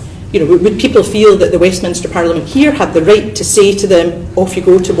today? Would people feel that the Westminster Parliament here had the right to say to them, off you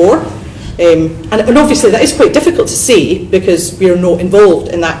go to war? And obviously that is quite difficult to say, because we are not involved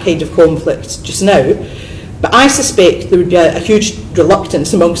in that kind of conflict just now. But I suspect there would be a huge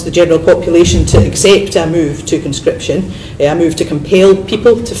reluctance amongst the general population to accept a move to conscription, a move to compel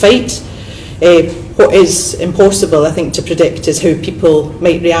people to fight. What is impossible, I think, to predict is how people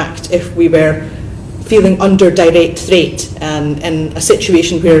might react if we were feeling under direct threat and in a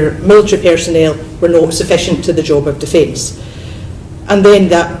situation where military personnel were not sufficient to the job of defence. And then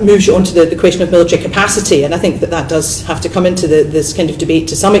that moves you on to the question of military capacity, and I think that does have to come into this kind of debate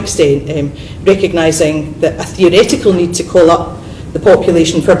to some extent, recognising that a theoretical need to call up the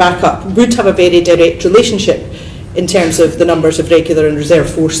population for backup would have a very direct relationship in terms of the numbers of regular and reserve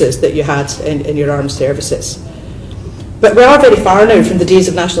forces that you had in your armed services. But we are very far now from the days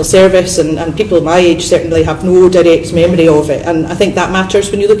of national service, and people my age certainly have no direct memory of it. And I think that matters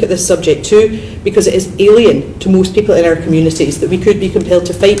when you look at this subject too, because it is alien to most people in our communities that we could be compelled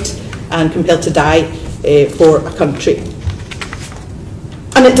to fight and compelled to die for a country.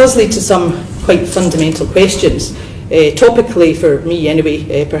 And it does lead to some quite fundamental questions. Topically, for me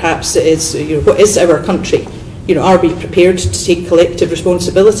anyway, perhaps it is, what is our country? Are we prepared to take collective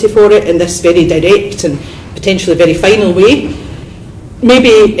responsibility for it in this very direct and potentially very final way? Maybe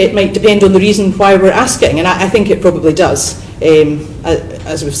it might depend on the reason why we're asking, and I think it probably does.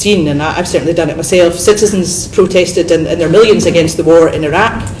 As we've seen, and I've certainly done it myself, citizens protested in their millions against the war in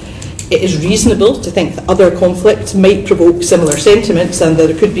Iraq. It is reasonable to think that other conflicts might provoke similar sentiments, and that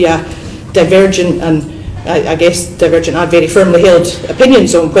there could be a divergent, and I guess divergent, I very firmly held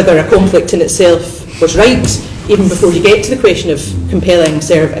opinions on whether a conflict in itself was right, even before you get to the question of compelling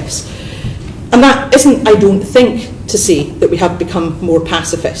service. And that isn't, I don't think, to say that we have become more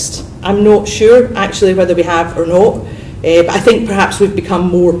pacifist. I'm not sure, actually, whether we have or not, but I think perhaps we've become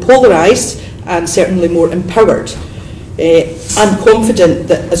more polarised and certainly more empowered. I'm confident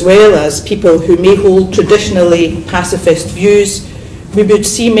that, as well as people who may hold traditionally pacifist views, we would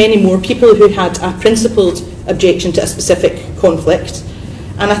see many more people who had a principled objection to a specific conflict.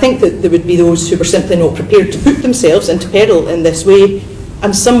 And I think that there would be those who were simply not prepared to put themselves into peril in this way,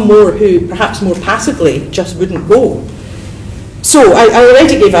 and some more who perhaps more passively just wouldn't go. So I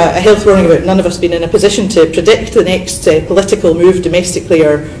already gave a health warning about none of us being in a position to predict the next political move domestically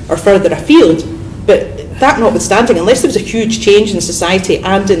or further afield, but that notwithstanding, unless there was a huge change in society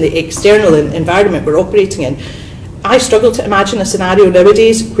and in the external environment we're operating in, I struggle to imagine a scenario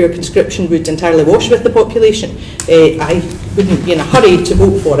nowadays where conscription would entirely wash with the population. I wouldn't be in a hurry to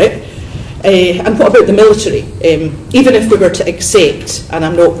vote for it. And what about the military? Even if we were to accept, and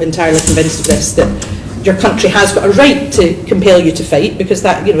I'm not entirely convinced of this, that your country has got a right to compel you to fight, because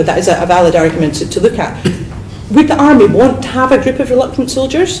that, you know, that is a valid argument to look at. Would the army want to have a group of reluctant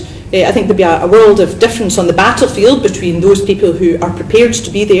soldiers? I think there'd be a world of difference on the battlefield between those people who are prepared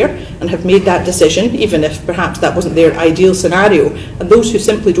to be there and have made that decision, even if perhaps that wasn't their ideal scenario, and those who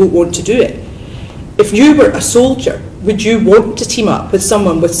simply don't want to do it. If you were a soldier, would you want to team up with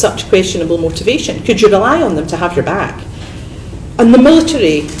someone with such questionable motivation? Could you rely on them to have your back? And the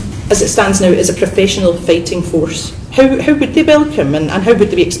military, as it stands now, is a professional fighting force. How would they welcome and how would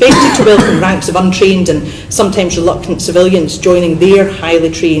they be expected to welcome ranks of untrained and sometimes reluctant civilians joining their highly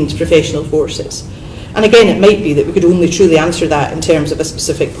trained professional forces? And again, it might be that we could only truly answer that in terms of a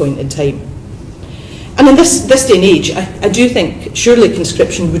specific point in time. And in this day and age, I do think surely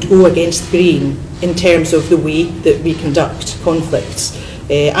conscription would go against the grain in terms of the way that we conduct conflicts.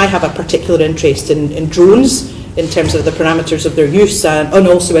 I have a particular interest in drones in terms of the parameters of their use and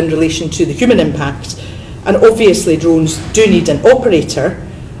also in relation to the human impact. And obviously drones do need an operator,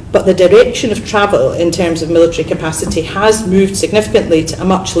 but the direction of travel in terms of military capacity has moved significantly to a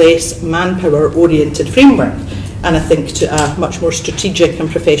much less manpower-oriented framework, and I think to a much more strategic and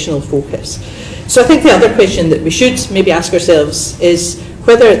professional focus. So I think the other question that we should maybe ask ourselves is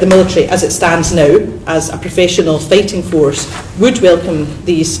whether the military, as it stands now, as a professional fighting force, would welcome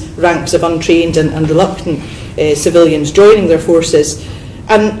these ranks of untrained and reluctant civilians joining their forces.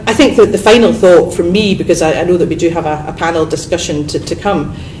 And I think that the final thought from me, because I know that we do have a panel discussion to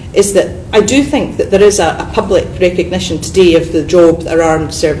come, is that I do think that there is a public recognition today of the job that our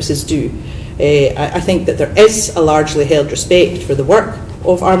armed services do. I think that there is a largely held respect for the work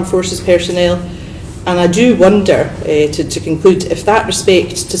of armed forces personnel, and I do wonder, to conclude, if that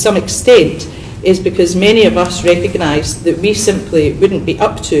respect to some extent is because many of us recognise that we simply wouldn't be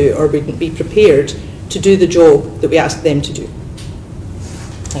up to or wouldn't be prepared to do the job that we ask them to do.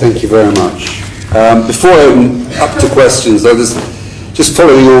 Thank you very much. Before I open up to questions, though, just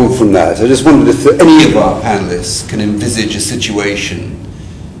following on from that, I just wondered if any of our panellists can envisage a situation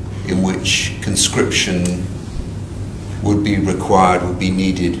in which conscription would be required, would be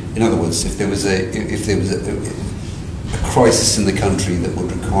needed. In other words, if there was a crisis in the country that would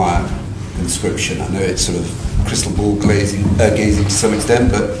require conscription. I know it's sort of crystal ball gazing to some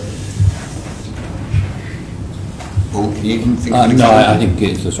extent, but Paul, can you think of an example? No, I think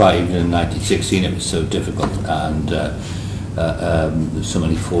that's right. Even in 1916 it was so difficult, and there's so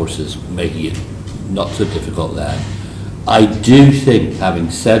many forces making it not so difficult then. I do think, having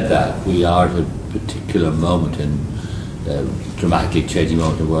said that, we are at a particular moment in dramatically changing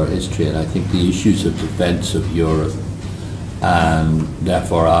moment in world history, and I think the issues of defence of Europe and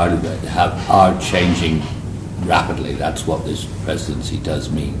therefore are changing rapidly. That's what this presidency does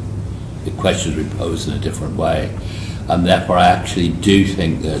mean. The questions we pose in a different way, and therefore I actually do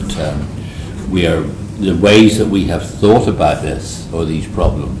think that the ways that we have thought about this or these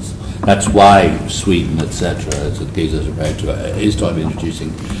problems. That's why Sweden, etc., as Giza referred to, is talking about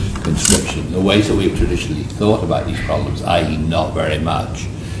introducing conscription. The ways that we've traditionally thought about these problems, i.e., not very much,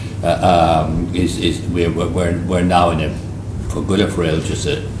 we're now in a, for good or for ill, this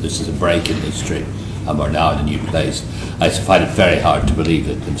is a break in history, and we're now in a new place. I find it very hard to believe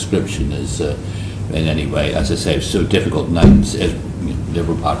that conscription is in any way, as I say, so difficult.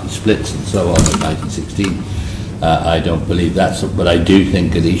 Liberal Party splits and so on in 1916. I don't believe that's, but I do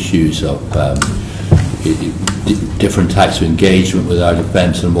think that issues of different types of engagement with our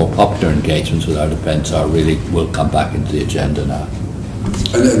defence and more popular engagements with our defence will come back into the agenda now.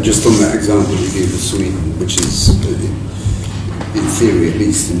 And just on that example you gave of Sweden, which is, in theory at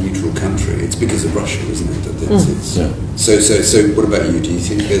least, a neutral country, it's because of Russia, isn't it? Yeah. So what about you? Do you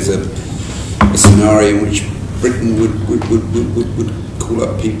think there's a scenario in which Britain would call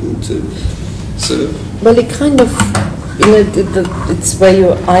up people to serve? Well, it kind of, it's where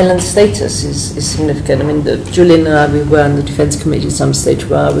your island status is significant. I mean, Julian and I, we were on the Defence Committee at some stage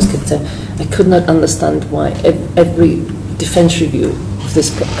where I was I could not understand why every defence review of this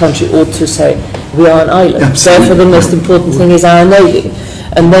country ought to say, we are an island. Absolutely. Therefore, the most important thing is our Navy.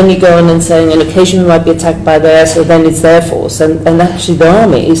 And then you go on and saying an occasion we might be attacked by the air, so then it's their force. And actually the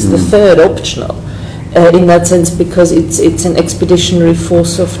army is the third optional in that sense, because it's an expeditionary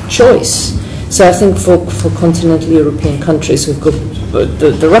force of choice. So I think for continental European countries who've got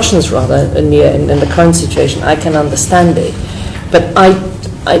the Russians rather near in the current situation, I can understand it. But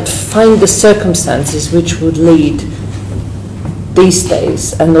I'd find the circumstances which would lead these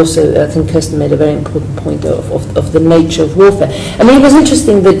days, and also I think Kirsten made a very important point of the nature of warfare. I mean, it was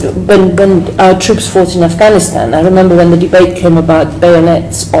interesting that when our troops fought in Afghanistan, I remember when the debate came about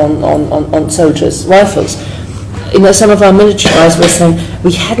bayonets on soldiers' rifles, some of our military guys were saying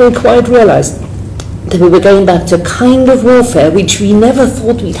we hadn't quite realized that we were going back to a kind of warfare which we never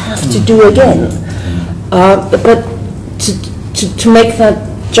thought we'd have to do again. But to make that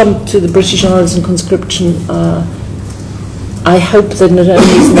jump to the British Isles and conscription, I hope that not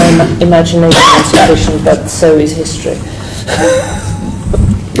only is my imagination insufficient, but so is history.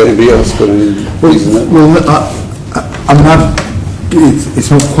 Anybody else got any reason that? Well, it's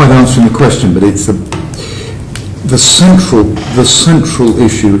not quite answering the question, but it's the central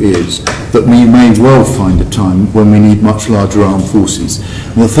issue is that we may well find a time when we need much larger armed forces.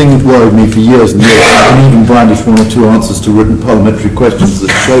 And the thing that worried me for years and years, I can even brandish one or two answers to written parliamentary questions that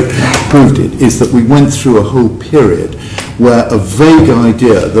proved it, is that we went through a whole period where a vague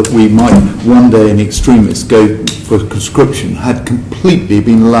idea that we might one day in extremis go for conscription had completely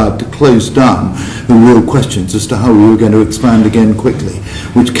been allowed to close down the real questions as to how we were going to expand again quickly,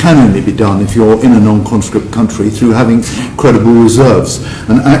 which can only be done if you're in a non-conscript country through having credible reserves.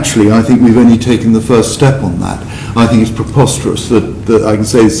 And actually, I think we've only taken the first step on that. I think it's preposterous that I can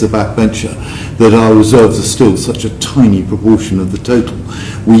say this as a backbencher, that our reserves are still such a tiny proportion of the total.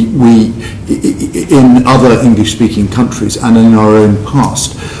 We in other English-speaking countries and in our own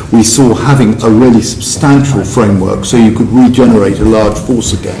past, we saw having a really substantial framework so you could regenerate a large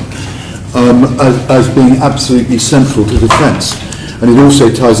force again as being absolutely central to defence. And it also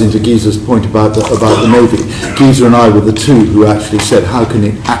ties into Geeza's point about the Navy. Geeza and I were the two who actually said, how can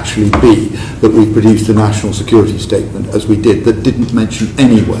it actually be that we produced a national security statement, as we did, that didn't mention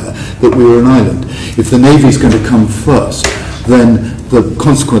anywhere that we were an island? If the Navy's going to come first, then the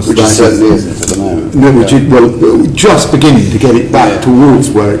consequence of that certainly isn't at the moment. No, well, just beginning to get it back towards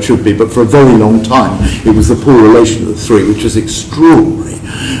where it should be, but for a very long time it was the poor relation of the three, which is extraordinary.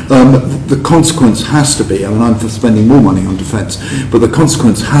 The consequence has to be, I mean, I'm for spending more money on defence, but the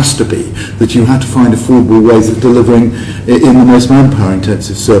consequence has to be that you have to find affordable ways of delivering in the most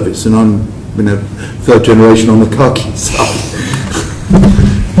manpower-intensive service, and I'm third generation on the khaki side.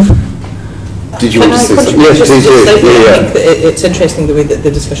 Did you want to say something? Yes, please do. I think that it's interesting the way that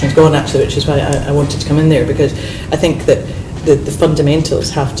the discussion's gone, actually, which is why I wanted to come in there, because I think that the fundamentals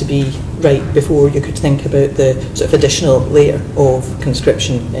have to be right before you could think about the sort of additional layer of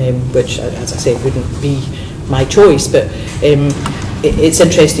conscription, which, as I say, wouldn't be my choice. But it's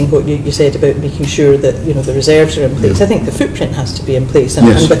interesting what you said about making sure that the reserves are in place. I think the footprint has to be in place, and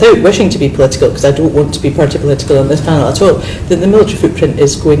without wishing to be political, because I don't want to be party political on this panel at all, the military footprint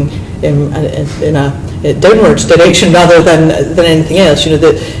is going in a downwards direction rather than anything else.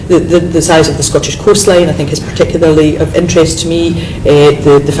 The size of the Scottish coastline, I think, is particularly of interest to me.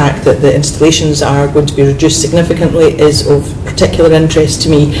 The fact that the installations are going to be reduced significantly is of particular interest to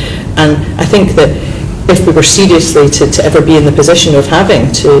me, and I think that if we were seriously to ever be in the position of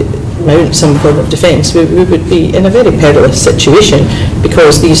having to mount some form of defence, we would be in a very perilous situation,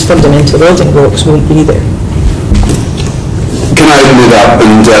 because these fundamental building blocks won't be there. Can I open it up,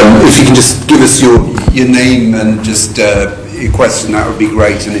 and if you can just give us your name and just your question, that would be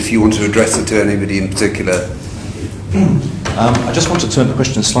great, and if you want to address it to anybody in particular. I just want to turn the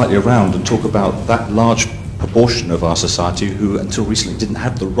question slightly around and talk about that large proportion of our society who until recently didn't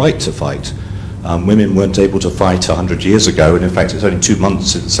have the right to fight. Women weren't able to fight 100 years ago, and in fact it's only 2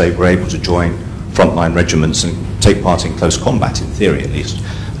 months since they were able to join frontline regiments and take part in close combat, in theory at least,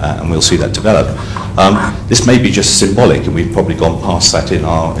 and we'll see that develop. This may be just symbolic, and we've probably gone past that in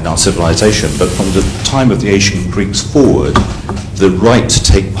our civilization, but from the time of the ancient Greeks forward, the right to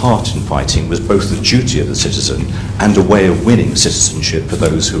take part in fighting was both the duty of the citizen and a way of winning citizenship for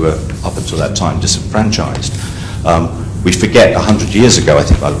those who were up until that time disenfranchised. We forget 100 years ago, I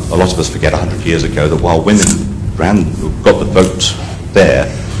think a lot of us forget 100 years ago, that while women got the vote there,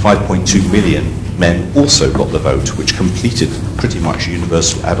 5.2 million men also got the vote, which completed pretty much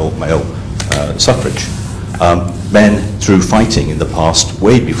universal adult male suffrage. Men, through fighting in the past,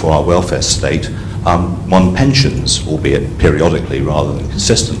 way before our welfare state, won pensions, albeit periodically rather than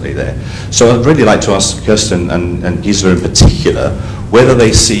consistently there. So I'd really like to ask Kirsten and Geeza in particular, whether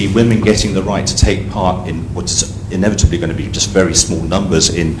they see women getting the right to take part in what's inevitably going to be just very small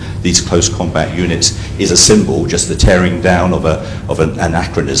numbers in these close combat units is a symbol, just the tearing down of an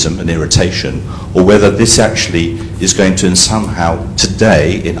anachronism, an irritation, or whether this actually is going to somehow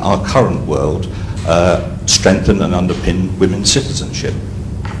today in our current world strengthen and underpin women's citizenship.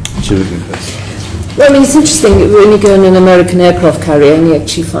 Well, I mean, it's interesting when you go in an American aircraft carrier and you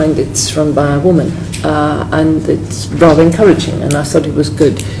actually find it's run by a woman, and it's rather encouraging, and I thought it was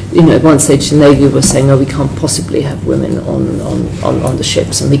good. You know, at one stage the Navy was saying, oh, we can't possibly have women on the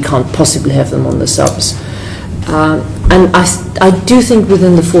ships, and we can't possibly have them on the subs. And I do think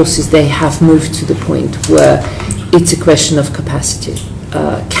within the forces they have moved to the point where it's a question of capacity.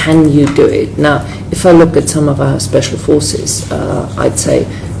 Can you do it? Now, if I look at some of our special forces, I'd say,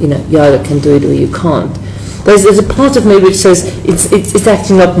 you know, you either can do it or you can't. There's a part of me which says it's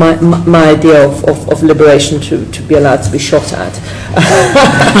actually not my idea of liberation to be allowed to be shot at.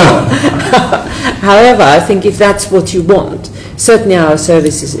 However, I think if that's what you want, certainly our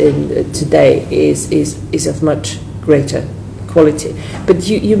services today is of much greater quality. But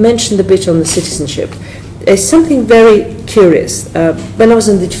you mentioned a bit on the citizenship. There's something very curious. When I was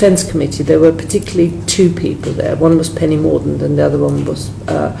on the Defence Committee, there were particularly two people there. One was Penny Mordaunt, and the other one was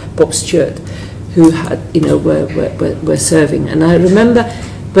Bob Stewart, who had, you know, were serving. And I remember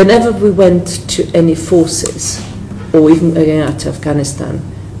whenever we went to any forces, or even going out to Afghanistan,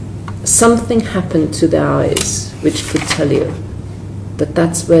 something happened to their eyes which could tell you that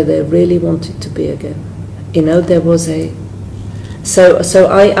that's where they really wanted to be again. You know, there was a... So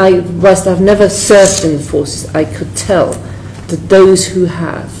I, whilst I've never served in the forces, I could tell that those who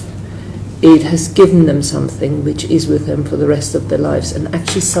have, it has given them something which is with them for the rest of their lives, and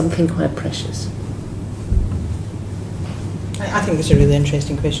actually something quite precious. I think it's a really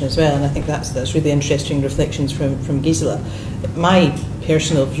interesting question as well, and I think that's really interesting reflections from Gisela. My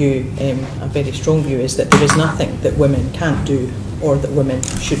personal view, a very strong view, is that there is nothing that women can't do or that women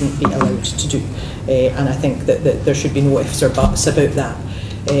shouldn't be allowed to do. And I think that there should be no ifs or buts about that.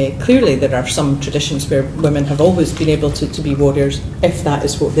 Clearly there are some traditions where women have always been able to be warriors if that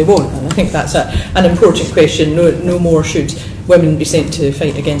is what they want, and I think that's an important question. No more should women be sent to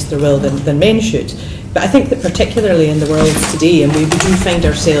fight against their will than men should. But I think that particularly in the world today, and we do find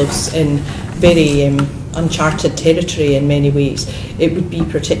ourselves in very uncharted territory in many ways, it would be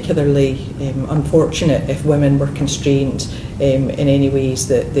particularly unfortunate if women were constrained in any ways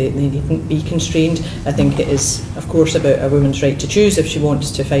that they needn't be constrained. I think it is, of course, about a woman's right to choose if she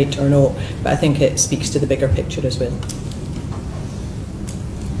wants to fight or not, but I think it speaks to the bigger picture as well.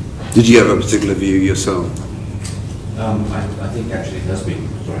 Did you have a particular view yourself? I think actually it has been,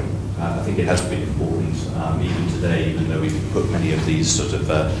 I think it has been important, even today, even though we've put many of these sort of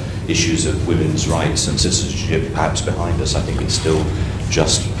issues of women's rights and citizenship perhaps behind us. I think it still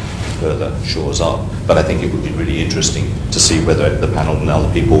just further shores up. But I think it would be really interesting to see whether the panel and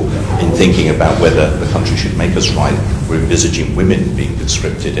other people, in thinking about whether the country should make us right, we're envisaging women being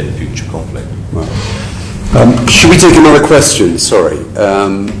conscripted in a future conflict. Right. Should we take another question? Sorry.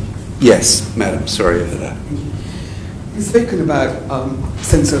 Yes, madam, sorry. You've spoken about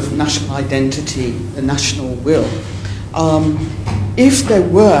sense of national identity, the national will. If there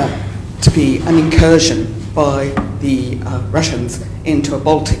were to be an incursion by the Russians into a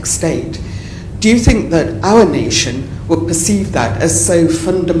Baltic state, do you think that our nation would perceive that as so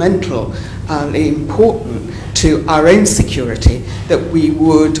fundamental and important to our own security that we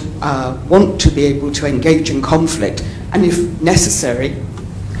would want to be able to engage in conflict, and if necessary,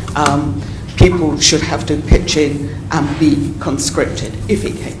 people should have to pitch in and be conscripted if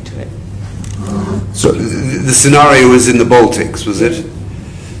it came to it? So the scenario was in the Baltics, was it?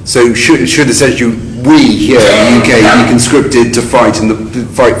 So should essentially we here in the UK be conscripted to fight for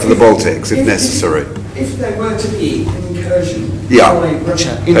the Baltics if necessary? If there were to be an incursion by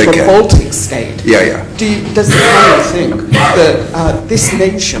Russia into a Baltic state, does the panel think that this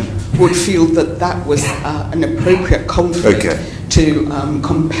nation would feel that that was an appropriate conflict to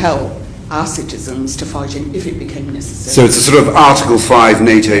compel our citizens to fight in if it became necessary? So it's a sort of Article 5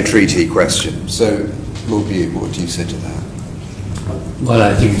 NATO treaty question. So, Lord Bute, what do you say to that? Well,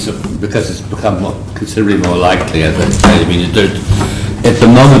 I think it's because it's become considerably more likely, as I say. I mean, at the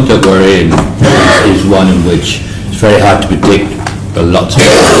moment that we're in is one in which it's very hard to predict. There are lots of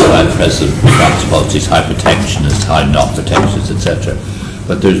things about President Trump's policies, high protectionist, high not protectionist, etc.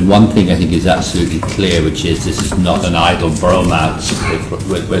 But there's one thing I think is absolutely clear, which is this is not an idle bromance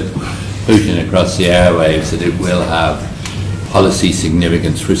with Putin across the airwaves, that it will have policy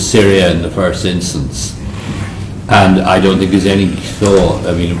significance for Syria in the first instance. And I don't think there's any thought,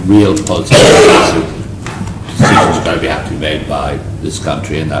 I mean, real policy to decisions are going to have to be made by this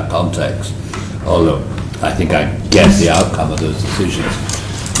country in that context. Although I think I guess the outcome of those decisions,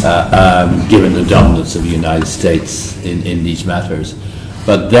 given the dominance of the United States in these matters.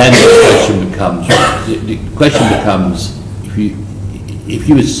 But then the question becomes, if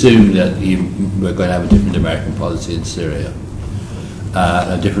you assume that we're going to have a different American policy in Syria,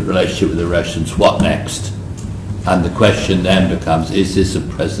 a different relationship with the Russians, what next? And the question then becomes, is this a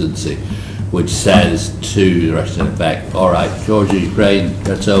presidency which says to the Russians, in effect, all right, Georgia, Ukraine,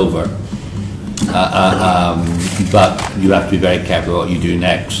 that's over, but you have to be very careful what you do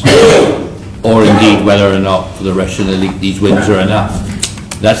next, or indeed whether or not for the Russian elite these wins are enough.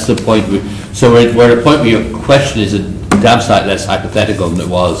 That's the point. So we're at a point where your question is a damn sight less hypothetical than it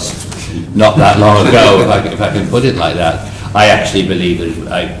was not that long ago, if I can put it like that. I actually believe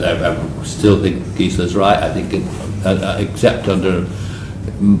that I still think Gisela's right. I think, except under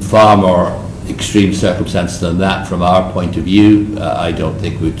far more extreme circumstances than that, from our point of view, I don't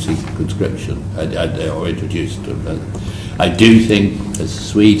think we'd see conscription or introduced. I do think, as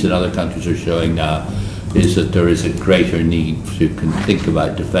Swedes and other countries are showing now, is that there is a greater need to think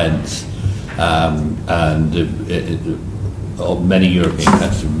about defence, many European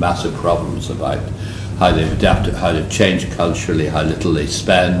countries have massive problems about how they've adapted, how they've changed culturally, how little they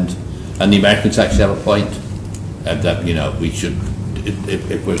spend, and the Americans actually have a point that we should,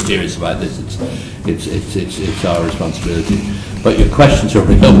 if we're serious about this, it's our responsibility. But your questions are a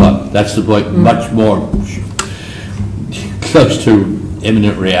real one. That's the point. Much more close to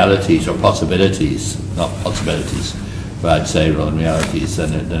imminent realities or possibilities, not possibilities, but I'd say rather than realities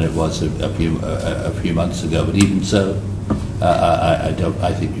than it was a few months ago. But even so,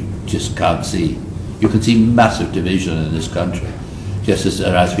 I think you just can't see. You can see massive division in this country, just as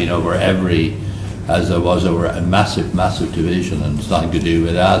there has been as there was over a massive division, and it's nothing to do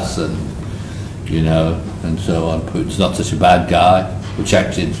with us, and and so on. Putin's not such a bad guy, which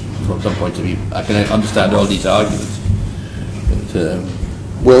actually, from some point of view, I can understand all these arguments. But,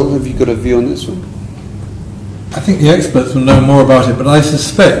 Will, have you got a view on this one? I think the experts will know more about it, but I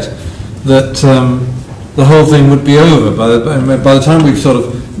suspect that the whole thing would be over by the time we've sort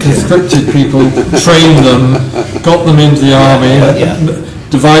of conscripted people, trained them, got them into the army,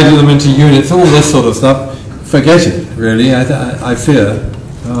 divided them into units, all this sort of stuff. Forget it, really, I fear.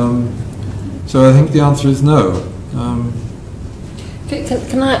 So I think the answer is no.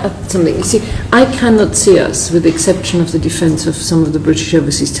 Can I add something? You see, I cannot see us, with the exception of the defence of some of the British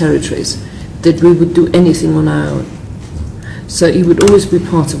overseas territories, that we would do anything on our own. So it would always be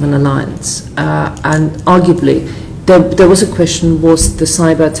part of an alliance. And arguably, there was a question, was the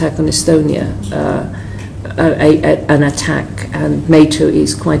cyber attack on Estonia an attack? And NATO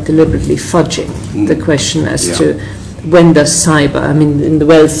is quite deliberately fudging the question as to when does cyber, I mean, in the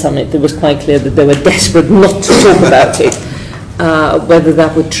Wales summit, it was quite clear that they were desperate not to talk about it. Whether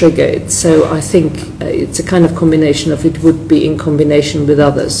that would trigger it. So I think it's a kind of combination of, it would be in combination with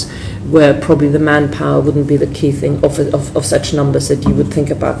others, where probably the manpower wouldn't be the key thing of such numbers that you would think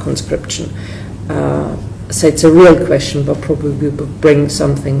about conscription. So it's a real question, but probably we would bring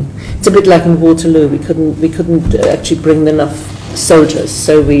something. It's a bit like in Waterloo. We couldn't actually bring enough soldiers,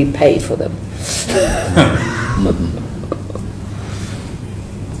 so we paid for them.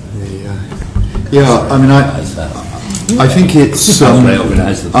 I mean, I think it's.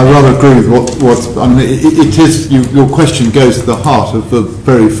 I rather agree with what I mean. It is. Your question goes to the heart of the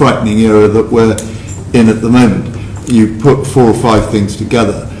very frightening era that we're in at the moment. You put 4 or 5 things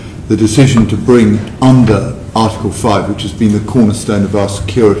together. The decision to bring under Article 5, which has been the cornerstone of our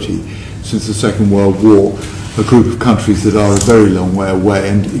security since the Second World War, a group of countries that are a very long way away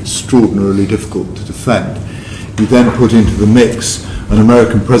and extraordinarily difficult to defend. You then put into the mix an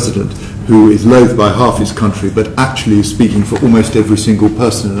American president who is loathed by half his country, but actually is speaking for almost every single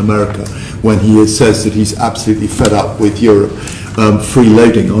person in America when he says that he's absolutely fed up with Europe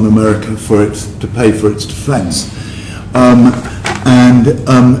freeloading on America to pay for its defence.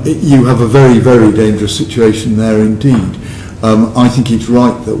 You have a very, very dangerous situation there indeed. I think it's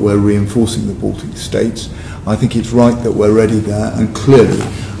right that we're reinforcing the Baltic states. I think it's right that we're ready there, and clearly,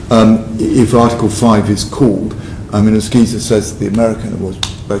 if Article 5 is called, I mean, as Giza says, the American, was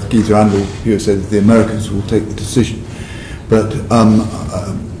both Giza and Hugh said, the Americans will take the decision. But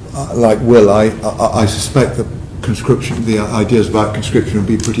like Will, I suspect that conscription, the ideas about conscription will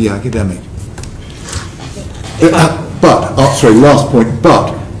be pretty academic. Last point,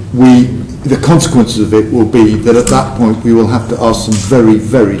 but the consequences of it will be that at that point we will have to ask some very,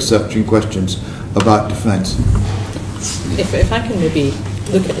 very searching questions about defence. If I can maybe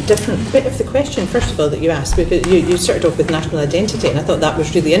look at a different bit of the question, first of all, that you asked, because you started off with national identity, and I thought that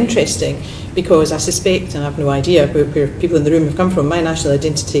was really interesting, because I suspect, and I have no idea where people in the room have come from, my national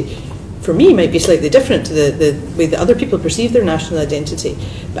identity, for me, might be slightly different to the way that other people perceive their national identity.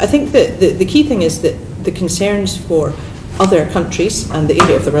 But I think that the key thing is that the concerns for other countries and the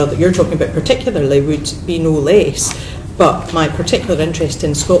area of the world that you're talking about particularly would be no less. But my particular interest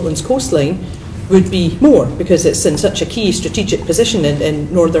in Scotland's coastline would be more, because it's in such a key strategic position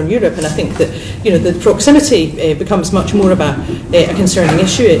in Northern Europe, and I think that the proximity becomes much more of a concerning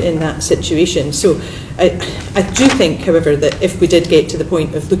issue in that situation. So I do think, however, that if we did get to the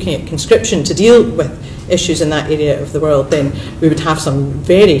point of looking at conscription to deal with issues in that area of the world, then we would have some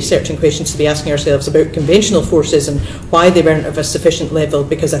very searching questions to be asking ourselves about conventional forces and why they weren't of a sufficient level,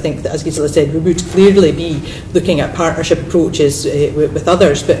 because I think that, as Gisela said, we would clearly be looking at partnership approaches with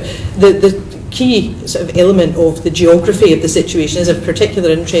others. But the key sort of element of the geography of the situation is of particular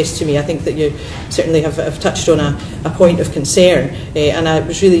interest to me. I think that you certainly have touched on a point of concern, and I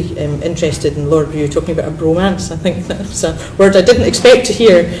was really interested in Lord Brew talking about a bromance. I think that's a word I didn't expect to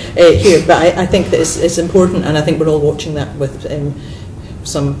hear here, but I think that it's important, and I think we're all watching that with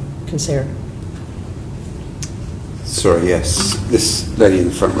some concern. Sorry, yes, this lady in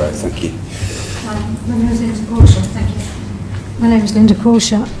the front row, thank you. My name is Linda Crawshaw, thank you. My name is Linda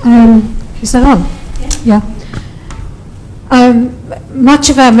Crawshaw. Is that on? Yeah. Much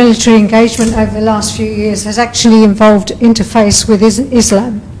of our military engagement over the last few years has actually involved interface with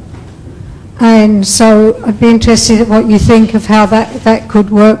Islam. And so I'd be interested in what you think of how that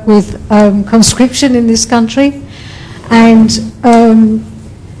could work with conscription in this country. And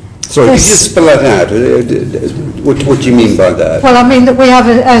sorry, could you just spell that out? What do you mean by that? Well, I mean that we have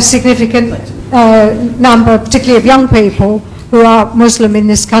a significant number, particularly of young people, who are Muslim in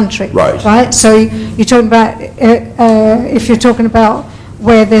this country. Right. Right? So you're talking about, if you're talking about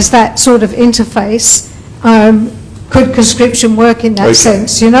where there's that sort of interface, could conscription work in that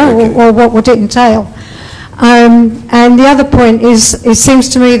sense, or what would it entail? And the other point is, it seems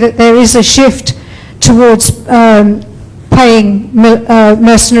to me that there is a shift towards paying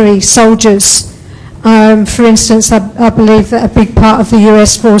mercenary soldiers. For instance, I believe that a big part of the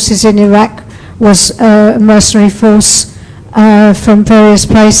US forces in Iraq was a mercenary force from various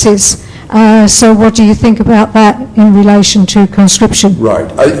places. So what do you think about that in relation to conscription? Right.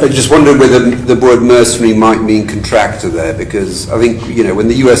 I just wondered whether the word mercenary might mean contractor there, because I think, when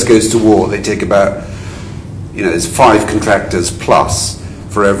the US goes to war, they take about, there's 5 contractors plus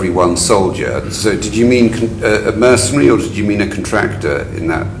for every 1 soldier. So did you mean a mercenary, or did you mean a contractor in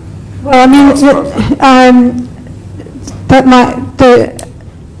that? Well, I mean,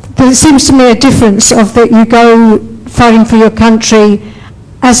 there seems to me a difference of that you go fighting for your country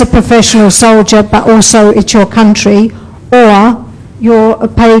as a professional soldier, but also it's your country, or you're a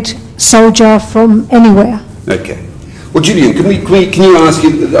paid soldier from anywhere. Okay. Well, Julian, can you answer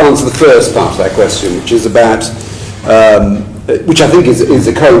the first part of that question, which is about, which I think is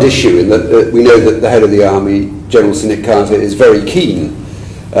a current issue, in that we know that the head of the army, General Sir Nick Carter, is very keen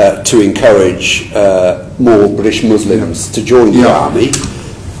to encourage more British Muslims to join the army.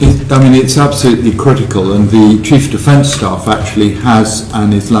 It's absolutely critical, and the Chief Defence Staff actually has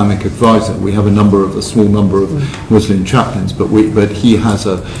an Islamic advisor. We have a small number of Muslim chaplains, but he has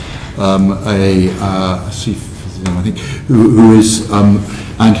I think, who is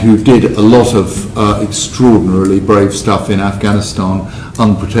and who did a lot of extraordinarily brave stuff in Afghanistan,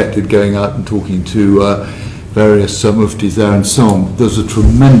 unprotected, going out and talking to various muftis there and so on. There's a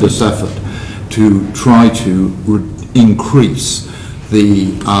tremendous effort to try to increase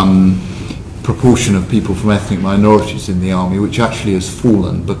the proportion of people from ethnic minorities in the army, which actually has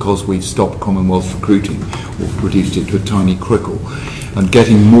fallen because we've stopped Commonwealth recruiting, or reduced it to a tiny trickle. And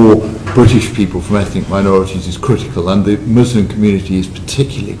getting more British people from ethnic minorities is critical, and the Muslim community is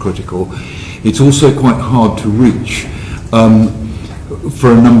particularly critical. It's also quite hard to reach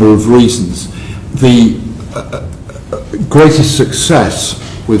for a number of reasons. The greatest success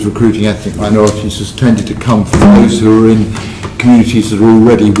with recruiting ethnic minorities has tended to come from those who are in communities that are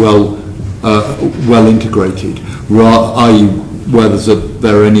already well integrated, i.e. where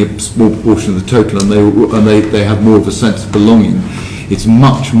they're only a small proportion of the total, and they have more of a sense of belonging. It's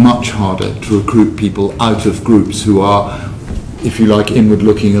much, much harder to recruit people out of groups who are, if you like,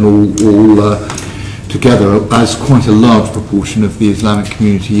 inward-looking and all together, as quite a large proportion of the Islamic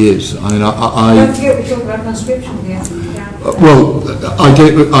community is. I mean, Don't forget we talk about conscription here. Well,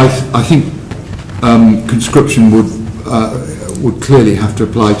 I think conscription would clearly have to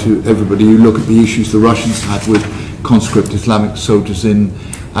apply to everybody. You look at the issues the Russians had with conscript Islamic soldiers in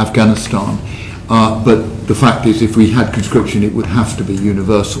Afghanistan. but the fact is, if we had conscription, it would have to be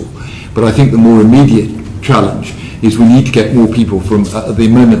universal. But I think the more immediate challenge is we need to get more people from, at the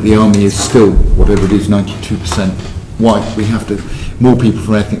moment the army is still, whatever it is, 92% white. We have to, more people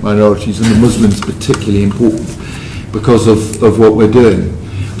from ethnic minorities, and the Muslims particularly important because of what we're doing.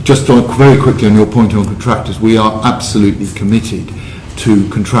 Just very quickly on your point on contractors, we are absolutely committed to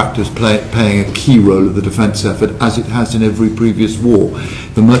contractors playing a key role of the defence effort, as it has in every previous war.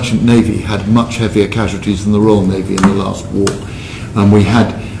 The Merchant Navy had much heavier casualties than the Royal Navy in the last war. And we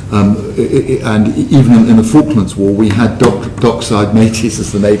had, and even in the Falklands War, we had dockside mateys,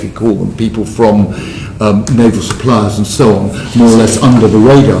 as the Navy called them, people from naval suppliers and so on, more or less under the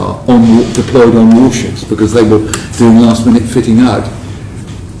radar, deployed on warships, because they were doing last-minute fitting out.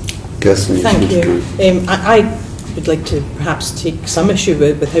 Thank you. I would like to perhaps take some issue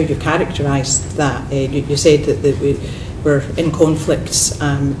with how you characterised that. You said that we were in conflicts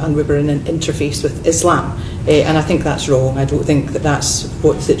and we were in an interface with Islam, and I think that's wrong. I don't think that that's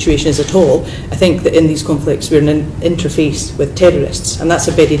what the situation is at all. I think that in these conflicts we're in an interface with terrorists, and that's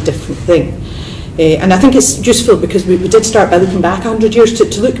a very different thing. And I think it's useful because we did start by looking back 100 years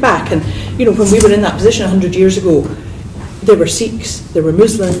to look back, and you know, when we were in that position 100 years ago, there were Sikhs, there were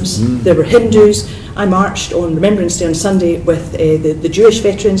Muslims, there were Hindus. I marched on Remembrance Day on Sunday with the Jewish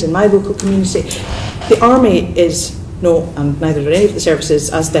veterans in my local community. The army is not, and neither are any of the services,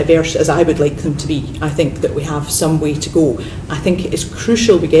 as diverse as I would like them to be. I think that we have some way to go. I think it is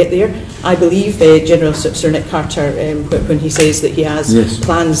crucial we get there. I believe General Sir Nick Carter, when he says that he has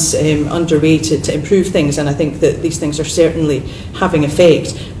plans underway to improve things, and I think that these things are certainly having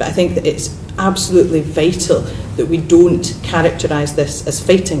effect, but I think that it's absolutely vital that we don't characterise this as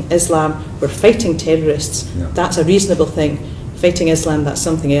fighting Islam. We're fighting terrorists. That's a reasonable thing. Fighting Islam, that's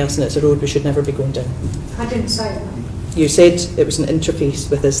something else, and it's a road we should never be going down. I didn't say that. You said it was an interface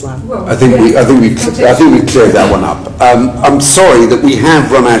with Islam. Well, I think we cleared that one up. I'm sorry that we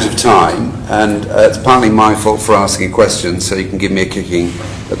have run out of time, and it's partly my fault for asking a question, so you can give me a kicking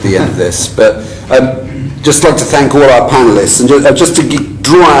at the end of this. But just like to thank all our panellists, and just to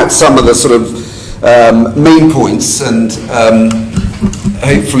draw out some of the sort of main points, and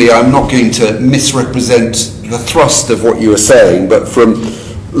hopefully I'm not going to misrepresent the thrust of what you were saying, but from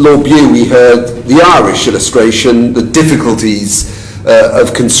Lord Bew we heard the Irish illustration, the difficulties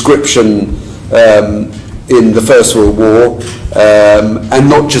of conscription in the First World War, and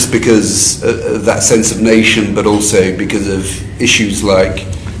not just because of that sense of nation, but also because of issues like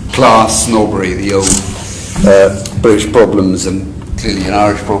class, snobbery, the old British problems, and clearly an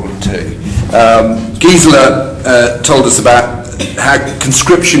Irish problem too. Gisela told us about how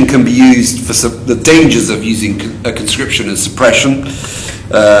conscription can be used for the dangers of using conscription as suppression,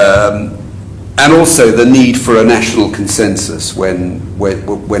 and also the need for a national consensus when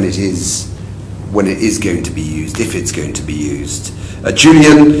it is going to be used, if it's going to be used.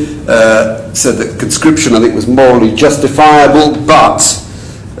 Julian said that conscription, I think, was morally justifiable, but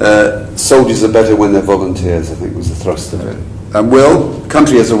soldiers are better when they're volunteers, I think was the thrust of it. And Will, the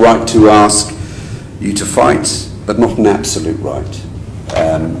country has a right to ask you to fight, but not an absolute right.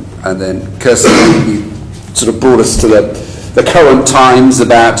 And then Kirsten, you sort of brought us to the current times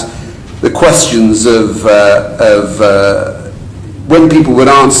about the questions of when people would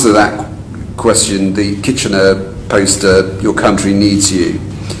answer that question, the Kitchener poster, your country needs you.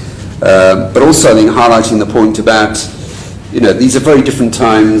 But also I think highlighting the point about, you know, these are very different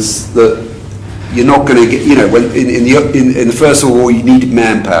times that you're not going to get, you know, when in the First World War you needed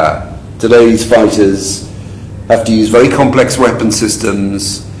manpower. Today's fighters have to use very complex weapon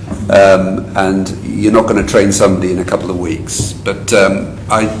systems, and you're not going to train somebody in a couple of weeks. But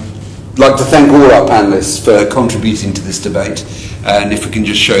I'd like to thank all our panellists for contributing to this debate, and if we can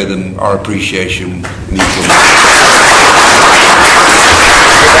just show them our appreciation.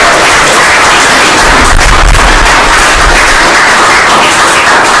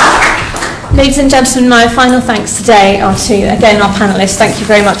 Ladies and gentlemen, my final thanks today are to, again, our panellists. Thank you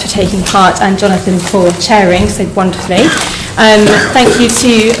very much for taking part, and Jonathan for chairing so wonderfully. Thank you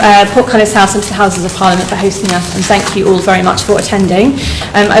to Portcullis House and to the Houses of Parliament for hosting us, and thank you all very much for attending.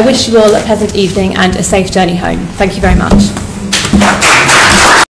 I wish you all a pleasant evening and a safe journey home. Thank you very much.